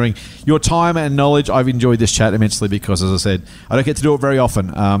much for sharing your time and knowledge. I've enjoyed this chat immensely because, as I said, I don't get to do it very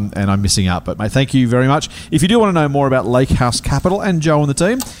often, and I'm missing out. But, mate, thank you very much. If you do want to know more about Lakehouse Capital and Joe and the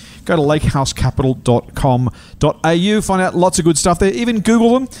team, go to lakehousecapital.com.au. Find out lots of good stuff there. Even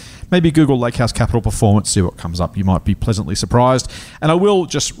Google them. Maybe Google Lakehouse Capital Performance, see what comes up. You might be pleasantly surprised. And I will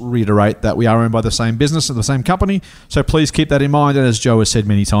just reiterate that we are owned by the same business and the same company, so please keep that in mind. And as Joe has said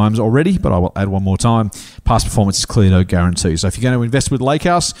many times already, but I will add one more time, past performance is clearly no guarantee. So if you're going to invest with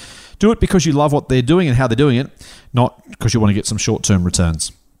Lakehouse, do it because you love what they're doing and how they're doing it, not because you want to get some short-term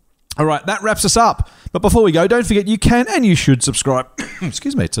returns. All right, that wraps us up. But before we go, don't forget you can and you should subscribe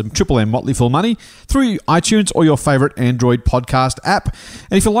to Triple M Motley Fool Money through iTunes or your favourite Android podcast app.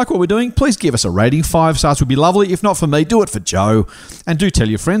 And if you like what we're doing, please give us a rating. 5 stars would be lovely. If not for me, do it for Joe. And do tell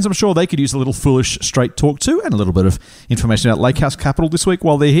your friends. I'm sure they could use a little foolish straight talk too, and a little bit of information about Lakehouse Capital this week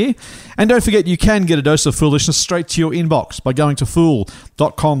while they're here. And don't forget you can get a dose of foolishness straight to your inbox by going to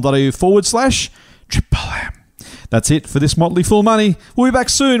fool.com.au/Triple M. That's it for this Motley Fool Money. We'll be back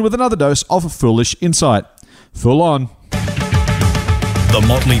soon with another dose of foolish insight. Fool on. The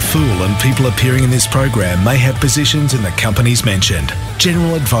Motley Fool and people appearing in this program may have positions in the companies mentioned.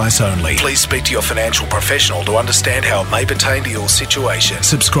 General advice only. Please speak to your financial professional to understand how it may pertain to your situation.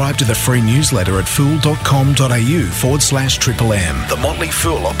 Subscribe to the free newsletter at fool.com.au/Triple M. The Motley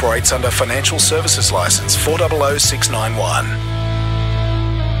Fool operates under Financial Services Licence 400691.